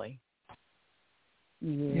family.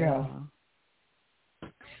 Yeah.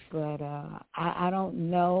 But I don't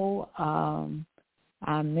know.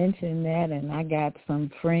 I mentioned that, and I got some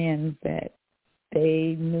friends that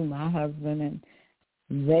they knew my husband, and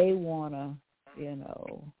they want to,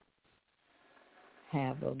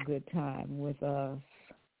 have a good time with us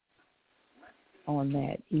on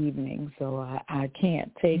that evening. So I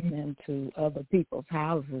can't take them to other people's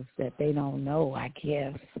houses that they don't know, I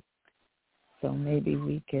guess. So maybe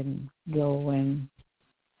we can go and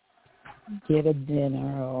get a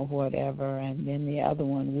dinner or whatever, and then the other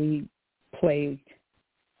one, we play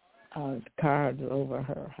cards over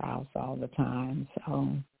her house all the time.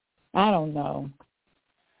 So I don't know.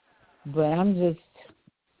 But I'm just,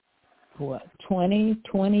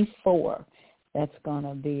 2024, that's going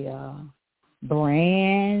to be a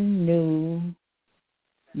brand new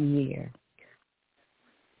year.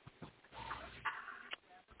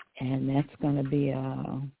 And that's going to be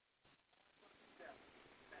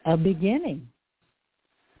a beginning.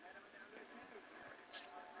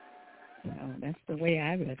 That's the way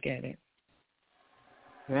I look at it.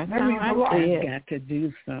 That means a lot. I've got to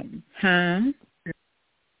do something. Huh?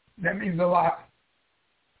 That means a lot.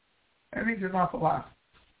 That means an awful lot.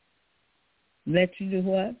 Let you do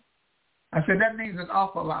what? I said that means an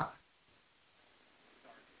awful lot.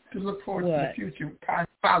 To look forward to the future, kind of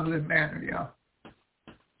positive manner, yeah.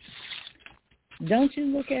 Don't you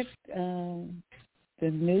look at the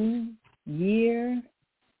new year?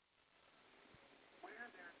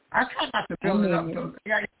 I try not to build it up. So I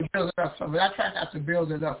got to build it up so much. I try not to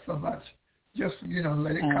build it up so much. Just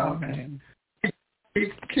let it come and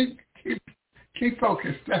keep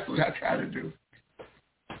focused. That's what I try to do.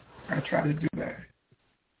 I try to do that.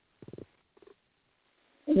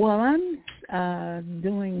 Well, I'm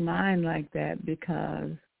doing mine like that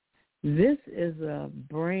because this is a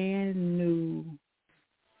brand new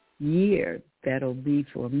year that'll be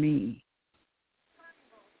for me.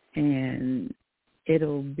 And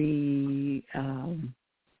it'll be,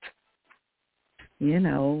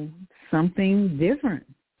 something different.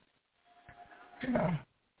 Yeah.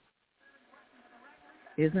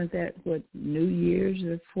 Isn't that what New Year's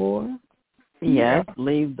is for? Yes,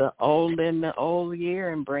 leave the old in the old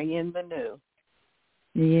year and bring in the new.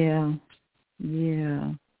 Yeah.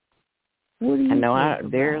 What do you think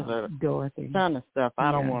there's about, a Dorothy? ton of stuff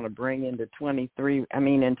I don't want to bring into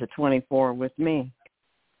 24 with me.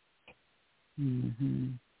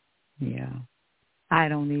 Mhm. Yeah. I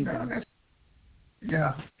don't either.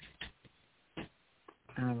 Yeah.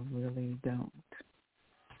 I really don't.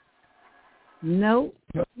 Nope.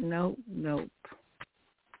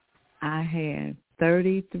 I had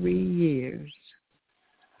 33 years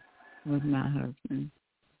with my husband.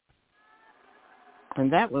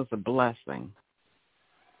 And that was a blessing.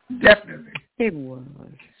 Definitely. It was.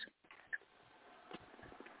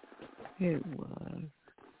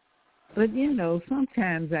 But,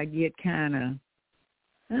 sometimes I get kind of,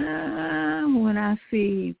 when I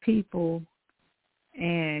see people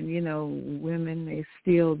and, women, they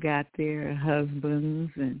still got their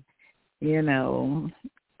husbands and,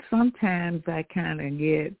 sometimes I kind of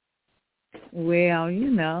get,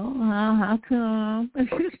 how come?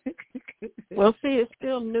 Well, see, it's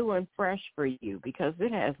still new and fresh for you because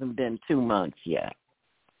it hasn't been 2 months yet.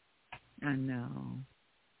 I know.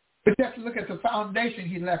 But you have to look at the foundation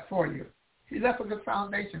he left for you. He left a good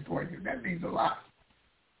foundation for you. That means a lot.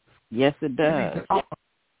 Yes, it does.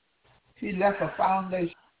 He left a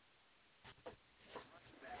foundation.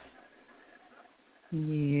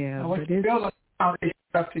 Yeah, and what you build a foundation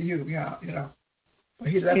up to you, But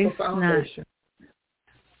he left a foundation.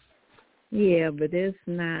 But it's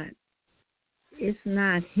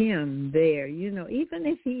not him there. Even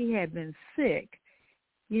if he had been sick,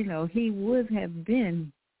 he would have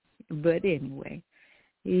been. But anyway,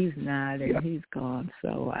 he's not, and he's gone.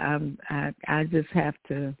 So I just have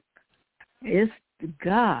to. It's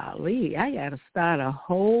golly, I got to start a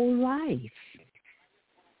whole life.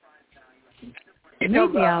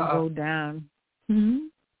 Maybe I'll go down. The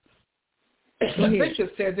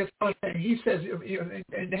bishop said this one thing. He says,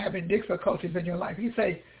 and having difficulties in your life, he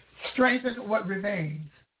says, strengthen what remains.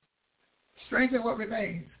 Strengthen what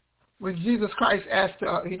remains. When Jesus Christ asked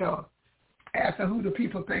him who the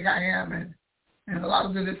people think I am, and a lot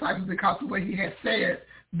of the disciples, because of what he had said,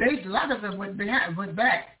 a lot of them went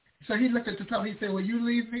back. So he looked at the 12. He said, "Will you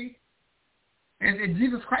leave me?" And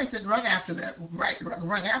Jesus Christ didn't run after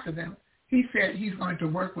them. He said he's going to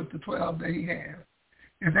work with the 12 that he has.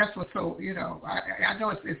 And that's what's so, I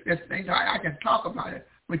know it's I can talk about it,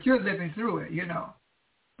 but you're living through it,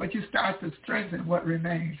 But you start to strengthen what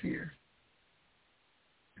remains here.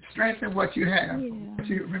 Strengthen what you have. Yeah.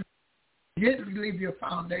 He didn't leave your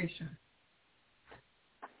foundation.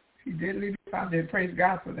 He did leave your foundation. Praise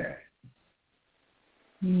God for that.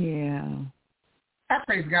 Yeah. I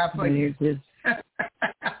praise God for you.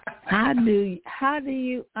 How do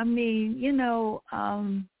you,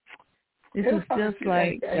 this is just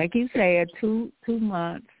like you said, 2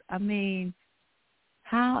 months. I mean,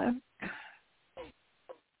 how,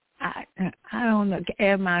 I don't know,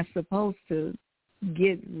 am I supposed to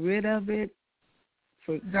get rid of it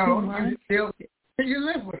for 2 months? No, you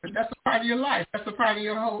live with it. That's a part of your life. That's a part of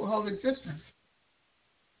your whole existence.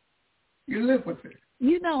 You live with it.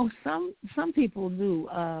 Some people do.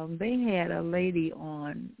 They had a lady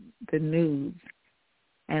on the news,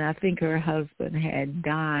 and I think her husband had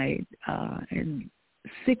died in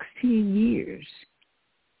 16 years.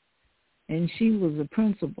 And she was a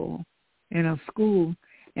principal in a school,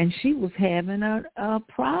 and she was having a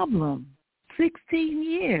problem. 16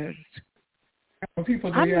 years. I'm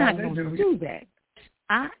not going to do that.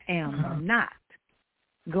 I am not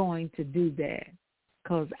going to do that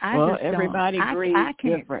because I just don't. Everybody grieves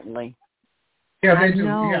differently. Yeah, they do.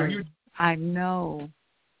 Know, yeah, I know,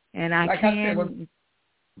 and I like can't.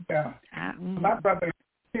 My brother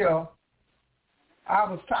killed. I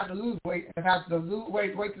was trying to lose weight, and after the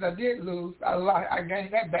weight that I did lose, I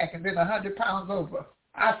gained that back, and then 100 pounds over.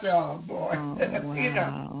 I said, "Oh boy," wow. you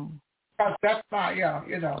know, that's my,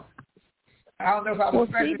 you know. I don't know if I was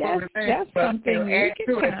see, that's something you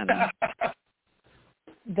can kind of.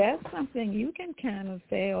 That's something you can kind of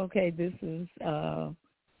say, okay, this is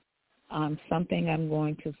something I'm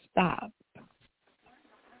going to stop.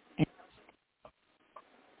 Yeah,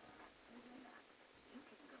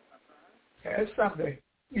 it's something.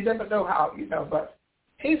 You never know how, but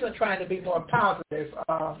he's been trying to be more positive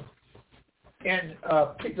in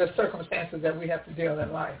the circumstances that we have to deal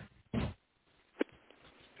in life.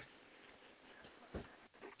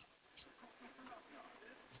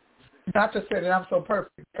 Not to say that I'm so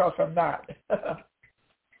perfect, because I'm not.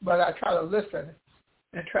 But I try to listen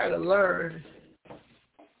and try to learn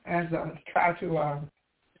and try to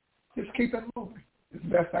just keep it moving as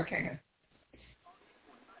best I can.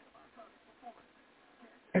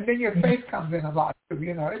 And then your faith comes in a lot, too.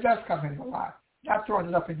 It does come in a lot. Not throwing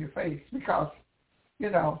it up in your face because,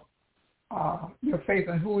 your faith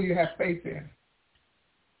and who you have faith in.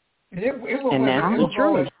 And it will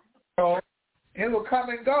go. It will come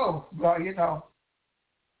and go, but,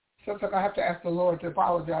 sometimes I have to ask the Lord to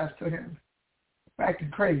apologize to him for acting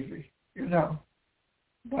crazy,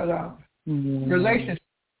 But relationship.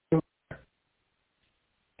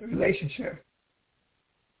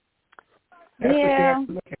 That's what you have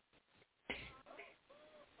to look at.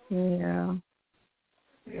 Yeah.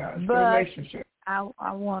 Yeah, it's but a relationship. I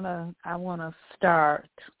wanna start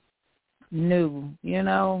new,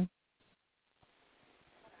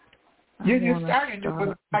 You're starting to whether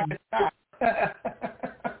you like it or not.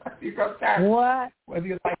 You're going to start what? whether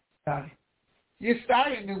you like it or not. You're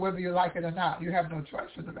starting to whether you like it or not. You have no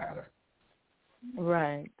choice in the matter.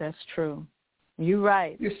 Right, that's true. You're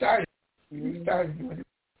right. You're starting to.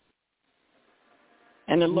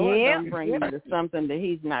 And the Lord don't bring you to something that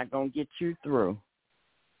he's not going to get you through.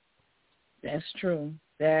 That's true.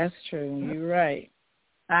 That's true. You're right.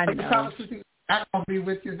 I know. I'm going to be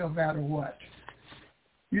with you no matter what.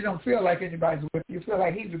 You don't feel like anybody's with you. You feel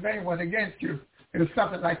like he's the main one against you if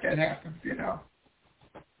something like that happens,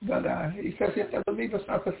 But he says he'll never leave us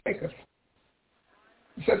nor forsake us.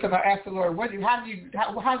 He says, "I ask the Lord, how do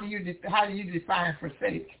you define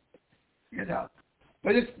forsake?"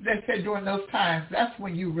 But they say during those times, that's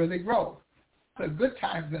when you really grow. The good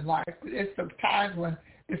times in life, it's the times when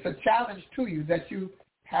it's a challenge to you that you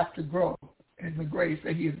have to grow in the grace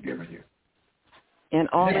that he has given you. And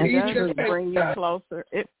all it does is bring you closer.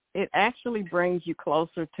 It actually brings you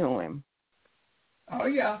closer to him. Oh,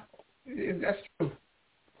 yeah. That's true.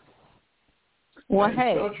 Well,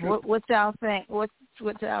 hey, so what y'all think? What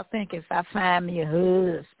y'all think if I find me a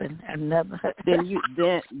husband, another husband?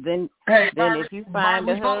 Then Margaret, if you find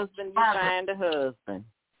a husband, you find a husband.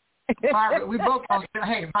 Margaret, we both gonna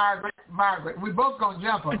Margaret, we both gonna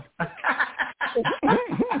jump her.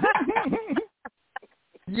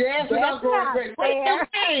 Yes, that's going great. Fair.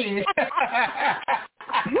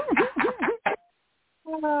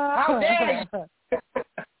 How dare you?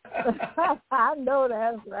 I know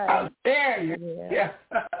that's right. How dare you? Yeah.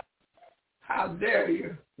 How dare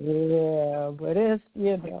you? Yeah, but it's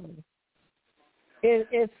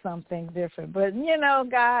it's something different. But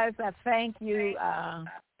guys, I thank you.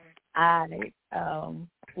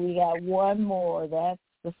 We got one more. That's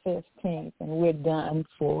the 15th, and we're done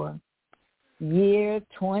for year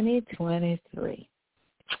 2023.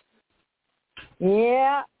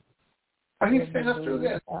 Yeah. Are you sending us through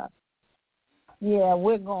this? Yeah,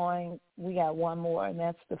 we got one more, and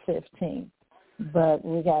that's the 15th. But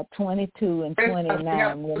we got 22 and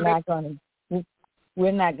 29.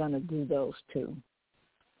 We're not gonna do those two.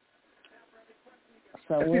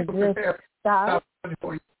 So we'll just stop.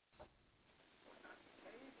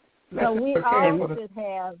 So we all should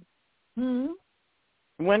have.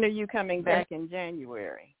 When are you coming back in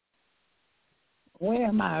January? Where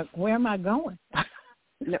am I going?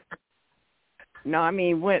 No, I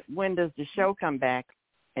mean when does the show come back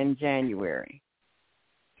in January?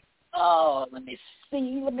 Oh, let me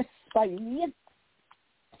see.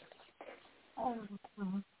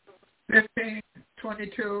 15,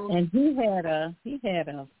 22. And he had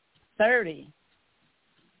a 30.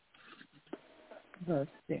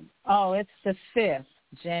 Let's see. Oh, it's the 5th,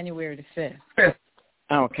 January the 5th. 5th.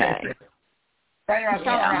 Okay. Right around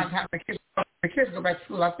time the kids go back to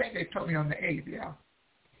school. I think they told me on the 8th. Yeah.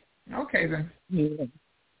 Okay then. Yeah.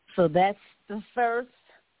 So that's the first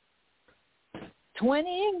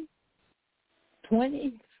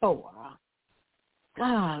 24.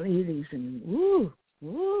 Wow, ladies and woo.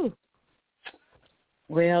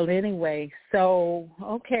 Well, anyway, so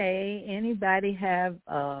okay. Anybody have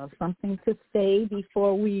something to say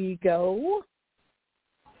before we go?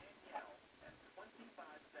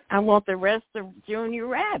 I want the rest of Junior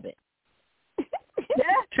Rabbit.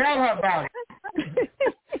 Tell her about it.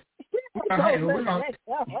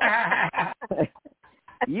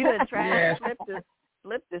 You done tried to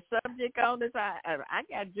flip the subject on this. I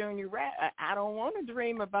got Junior Rabbit. I don't want to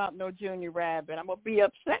dream about no Junior Rabbit. I'm gonna be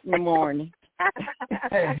upset in the morning.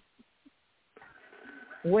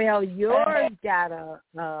 Well, yours got a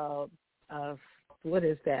what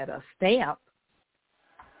is that? A stamp.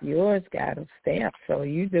 Yours got a stamp, so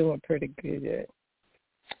you're doing pretty good.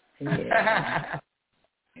 Yeah.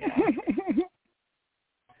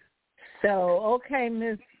 So, okay,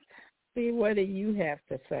 Miss C, what do you have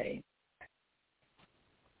to say?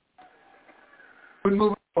 We're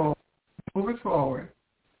moving forward. Moving forward.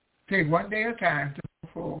 Take one day at a time to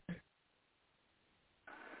move forward.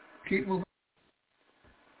 Keep moving.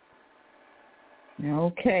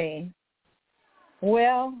 Okay.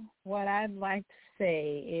 Well, what I'd like to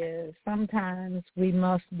say is sometimes we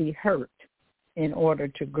must be hurt in order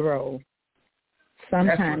to grow.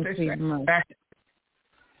 Sometimes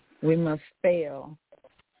we must fail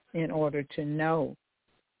in order to know.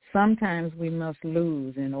 Sometimes we must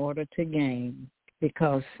lose in order to gain,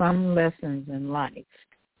 because some lessons in life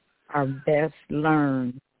are best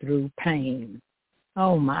learned through pain.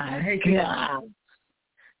 Oh, my God.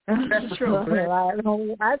 That's true.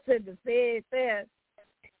 I said the same thing.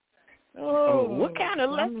 Oh, what kind of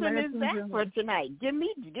lesson is that for tonight? Give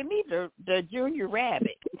me the Junior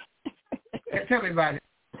Rabbit. Tell me about it.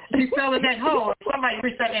 She's filling that hole. Somebody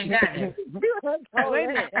wish I ain't got it. Wait a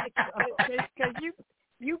minute, because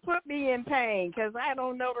you put me in pain because I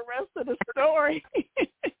don't know the rest of the story.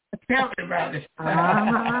 Tell me about it.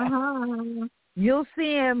 You'll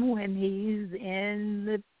see him when he's in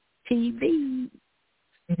the TV.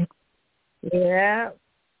 Yeah.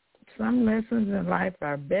 Some lessons in life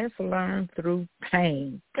are best learned through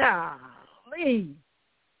pain. Golly.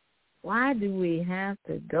 Why do we have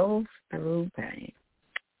to go through pain?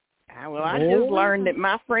 Well, I just learned that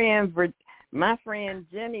my friend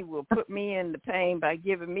Jenny will put me in the pain by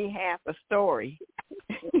giving me half a story.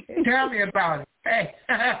 Tell me about it. Hey.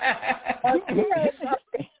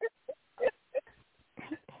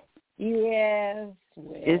 Yes.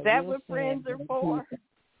 Well, is that what friends are for?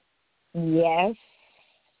 Yes.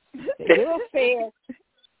 They're fair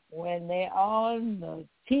when they're on the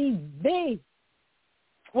TV.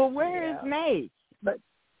 Well, where is Mace? But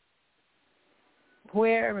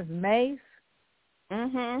where is Mace?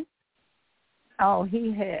 Mhm. Oh,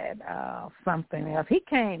 he had something else. He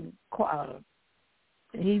came.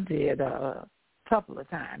 He did a couple of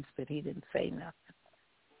times, but he didn't say nothing.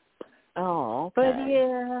 Oh,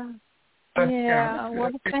 okay. But yeah.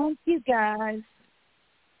 Well, thank you guys.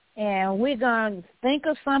 And we're going to think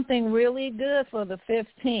of something really good for the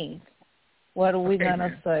 15th. What are we going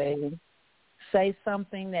to say? Say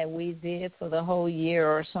something that we did for the whole year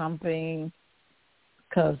or something.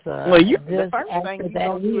 Because the first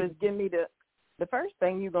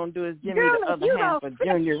thing you're going to do is give me the other half of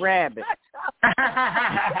Junior Rabbit.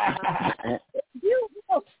 You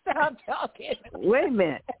won't stop talking. Wait a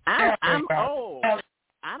minute. I'm old.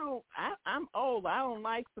 I'm old. I don't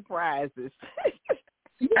like surprises.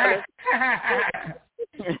 Wow.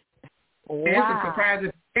 It's a surprise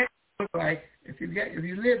it look like if you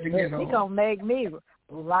live to get old. You're gonna make me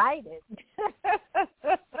write it.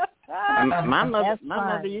 My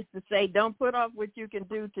mother used to say, "Don't put off what you can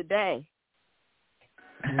do today."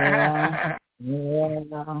 Yeah.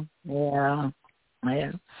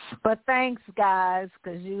 But thanks, guys,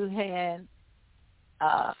 because you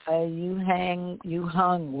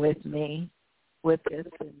hung with me with this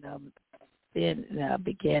in the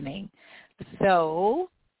beginning.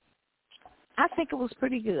 So I think it was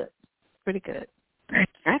pretty good. I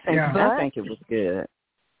think it was good.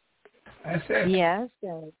 That's it. Yes.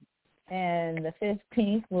 And the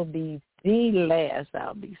 15th will be the last.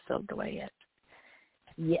 I'll be so glad.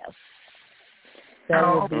 Yes. That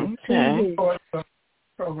will be 2 weeks.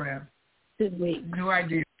 Program. 2 weeks. New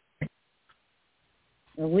idea.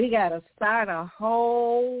 And we got to start a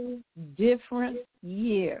whole different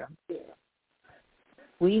year.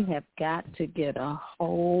 We have got to get a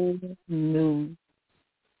whole new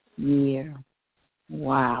year.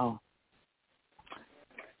 Wow.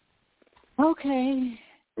 Okay.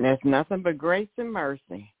 There's nothing but grace and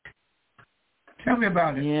mercy. Tell me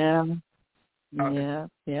about it. Yeah. Okay.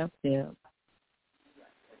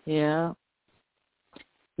 Yep.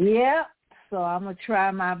 Yeah. So I'm going to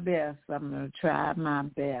try my best.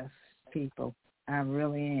 People. I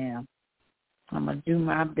really am. I'm going to do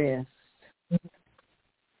my best.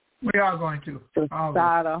 We are going to.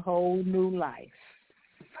 Start a whole new life.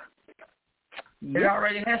 It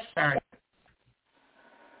already has started.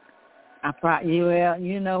 Well,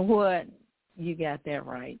 you know what? You got that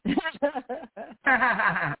right.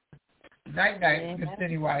 Night, Miss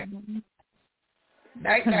Jenny White.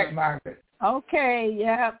 Night, Margaret. Okay,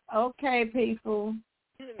 yep. Okay, people.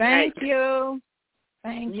 Thank you.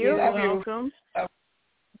 Thank you. You're welcome. All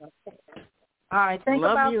right, think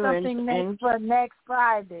about something for next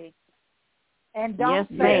Friday. And don't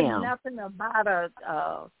say nothing about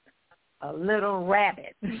a little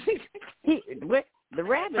rabbit. The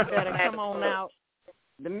rabbit better come on out.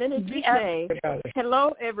 The minute you say,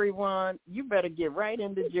 hello, everyone, you better get right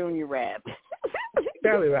into Junior Rabbit.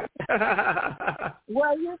 Tell me right.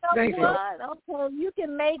 Well, you know what? Okay, you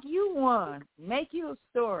can make you one. Make you a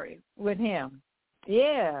story with him.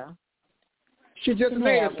 Yeah. She just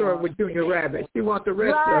made a story with Junior Rabbit. She wants the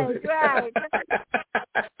rest of it. Right.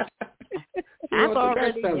 I've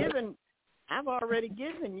already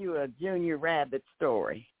given you a Junior Rabbit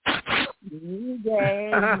story. You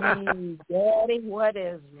gave me, Daddy, what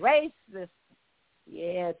is racist?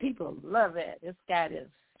 Yeah, people love it. This guy is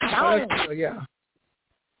yeah.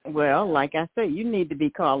 Well, like I say, you need to be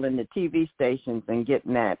calling the TV stations and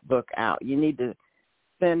getting that book out. You need to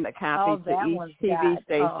send a copy to each TV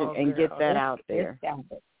station and get that out there.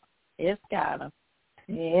 It's got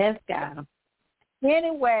them.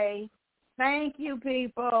 Anyway, thank you,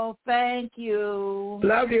 people. Thank you.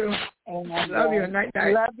 Love you. And love you. Night.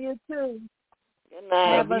 Love you, too. Good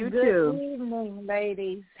night. Have a good evening,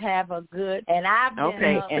 ladies. Have a good, and I've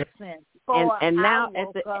been up since 4. And now I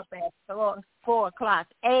woke up at 4:00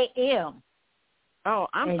 a.m. Oh,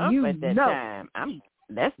 I'm up at that time.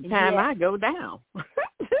 That's the time I go down.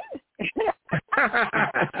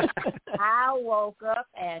 I woke up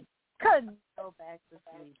and couldn't go back to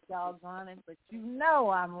sleep. Doggone it, but you know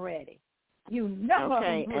I'm ready. You know.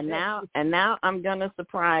 Okay, and now I'm gonna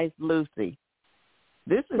surprise Lucy.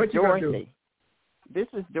 This is what Dorothy. This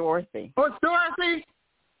is Dorothy. Oh, it's Dorothy.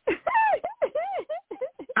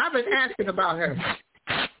 I've been asking about her.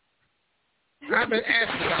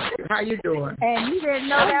 How you doing? And you didn't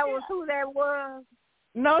know that was who that was?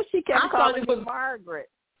 No, she kept calling me Margaret.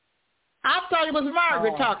 I thought it was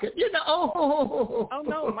Margaret talking. You know, Oh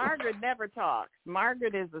no, Margaret never talks.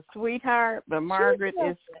 Margaret is a sweetheart, but Margaret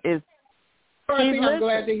is. I'm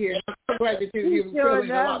glad to hear. I'm glad that you're feeling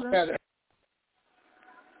a lot better.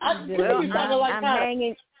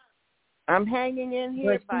 I'm hanging in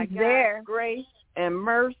here by God's grace and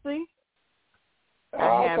mercy.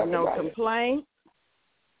 I have no complaint.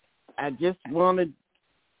 I just want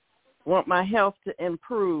my health to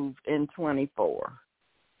improve in 24.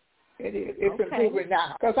 It is. It's improving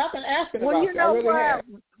now. Because I've been asking about it. Well, you know what?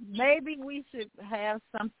 Maybe we should have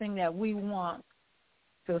something that we want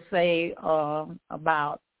to say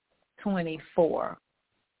about 24.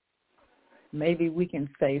 Maybe we can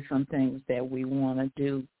say some things that we want to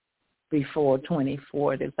do before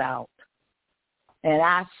 24 is out. And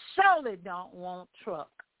I surely don't want Trump.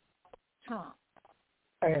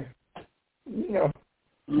 A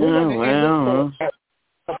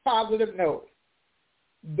positive note.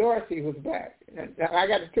 Dorothy was back. I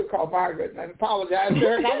got to call Margaret and apologize to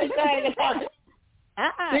her. I'm saying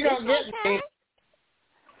she's going to get me.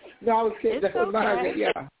 No, I was kidding. That's Margaret,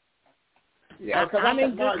 Yeah, because I'm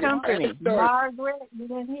in good company. Margaret, you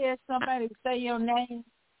didn't hear somebody say your name?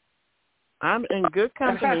 I'm in good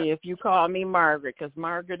company if you call me Margaret, because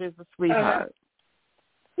Margaret is a sweetheart.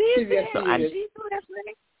 She's listening.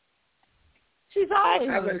 She's always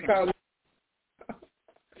listening.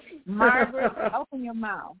 Margaret, open your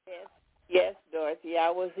mouth. Yes, Dorothy. I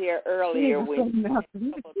was here earlier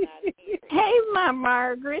Hey, my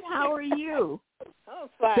Margaret, how are you? I'm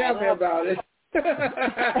fine. Tell me about it.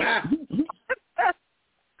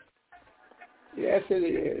 Yes, it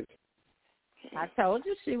is. I told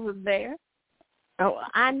you she was there. Oh,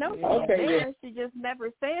 I know she's there. She just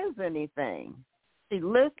never says anything. She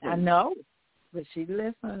listens. I know, but she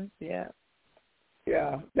listens, yeah.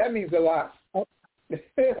 Yeah, that means a lot.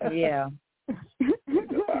 Yeah.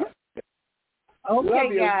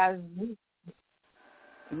 Okay, guys.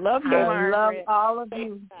 Love you, Margaret. I love all of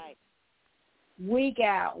you. We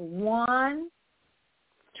got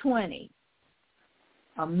 1:20.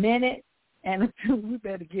 A minute and we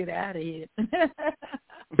better get out of here.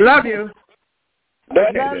 Love you.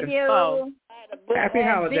 Love you. Oh. Happy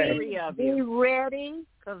holidays. Be ready,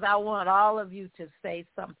 because I want all of you to say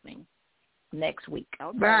something next week.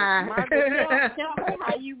 Okay. Bye. Margaret, tell me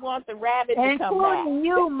how you want the rabbit to come back. Including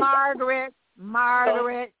you, Margaret.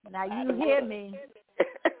 Margaret, now you hear me.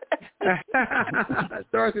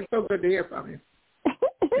 Doris, it's so good to hear from you.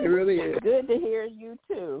 It really is. Good to hear you,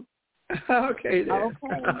 too. Okay, then.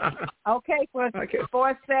 Okay,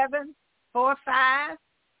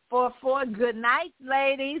 474544. Good night,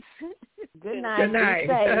 ladies. Good night. Good night.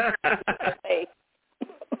 Be safe.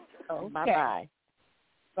 Okay. Bye-bye.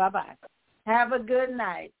 Bye-bye. Have a good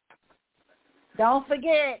night. Don't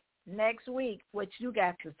forget, next week, what you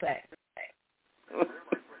got to say.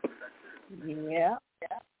 Yeah.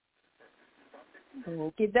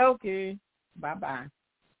 Okie dokie. Bye-bye.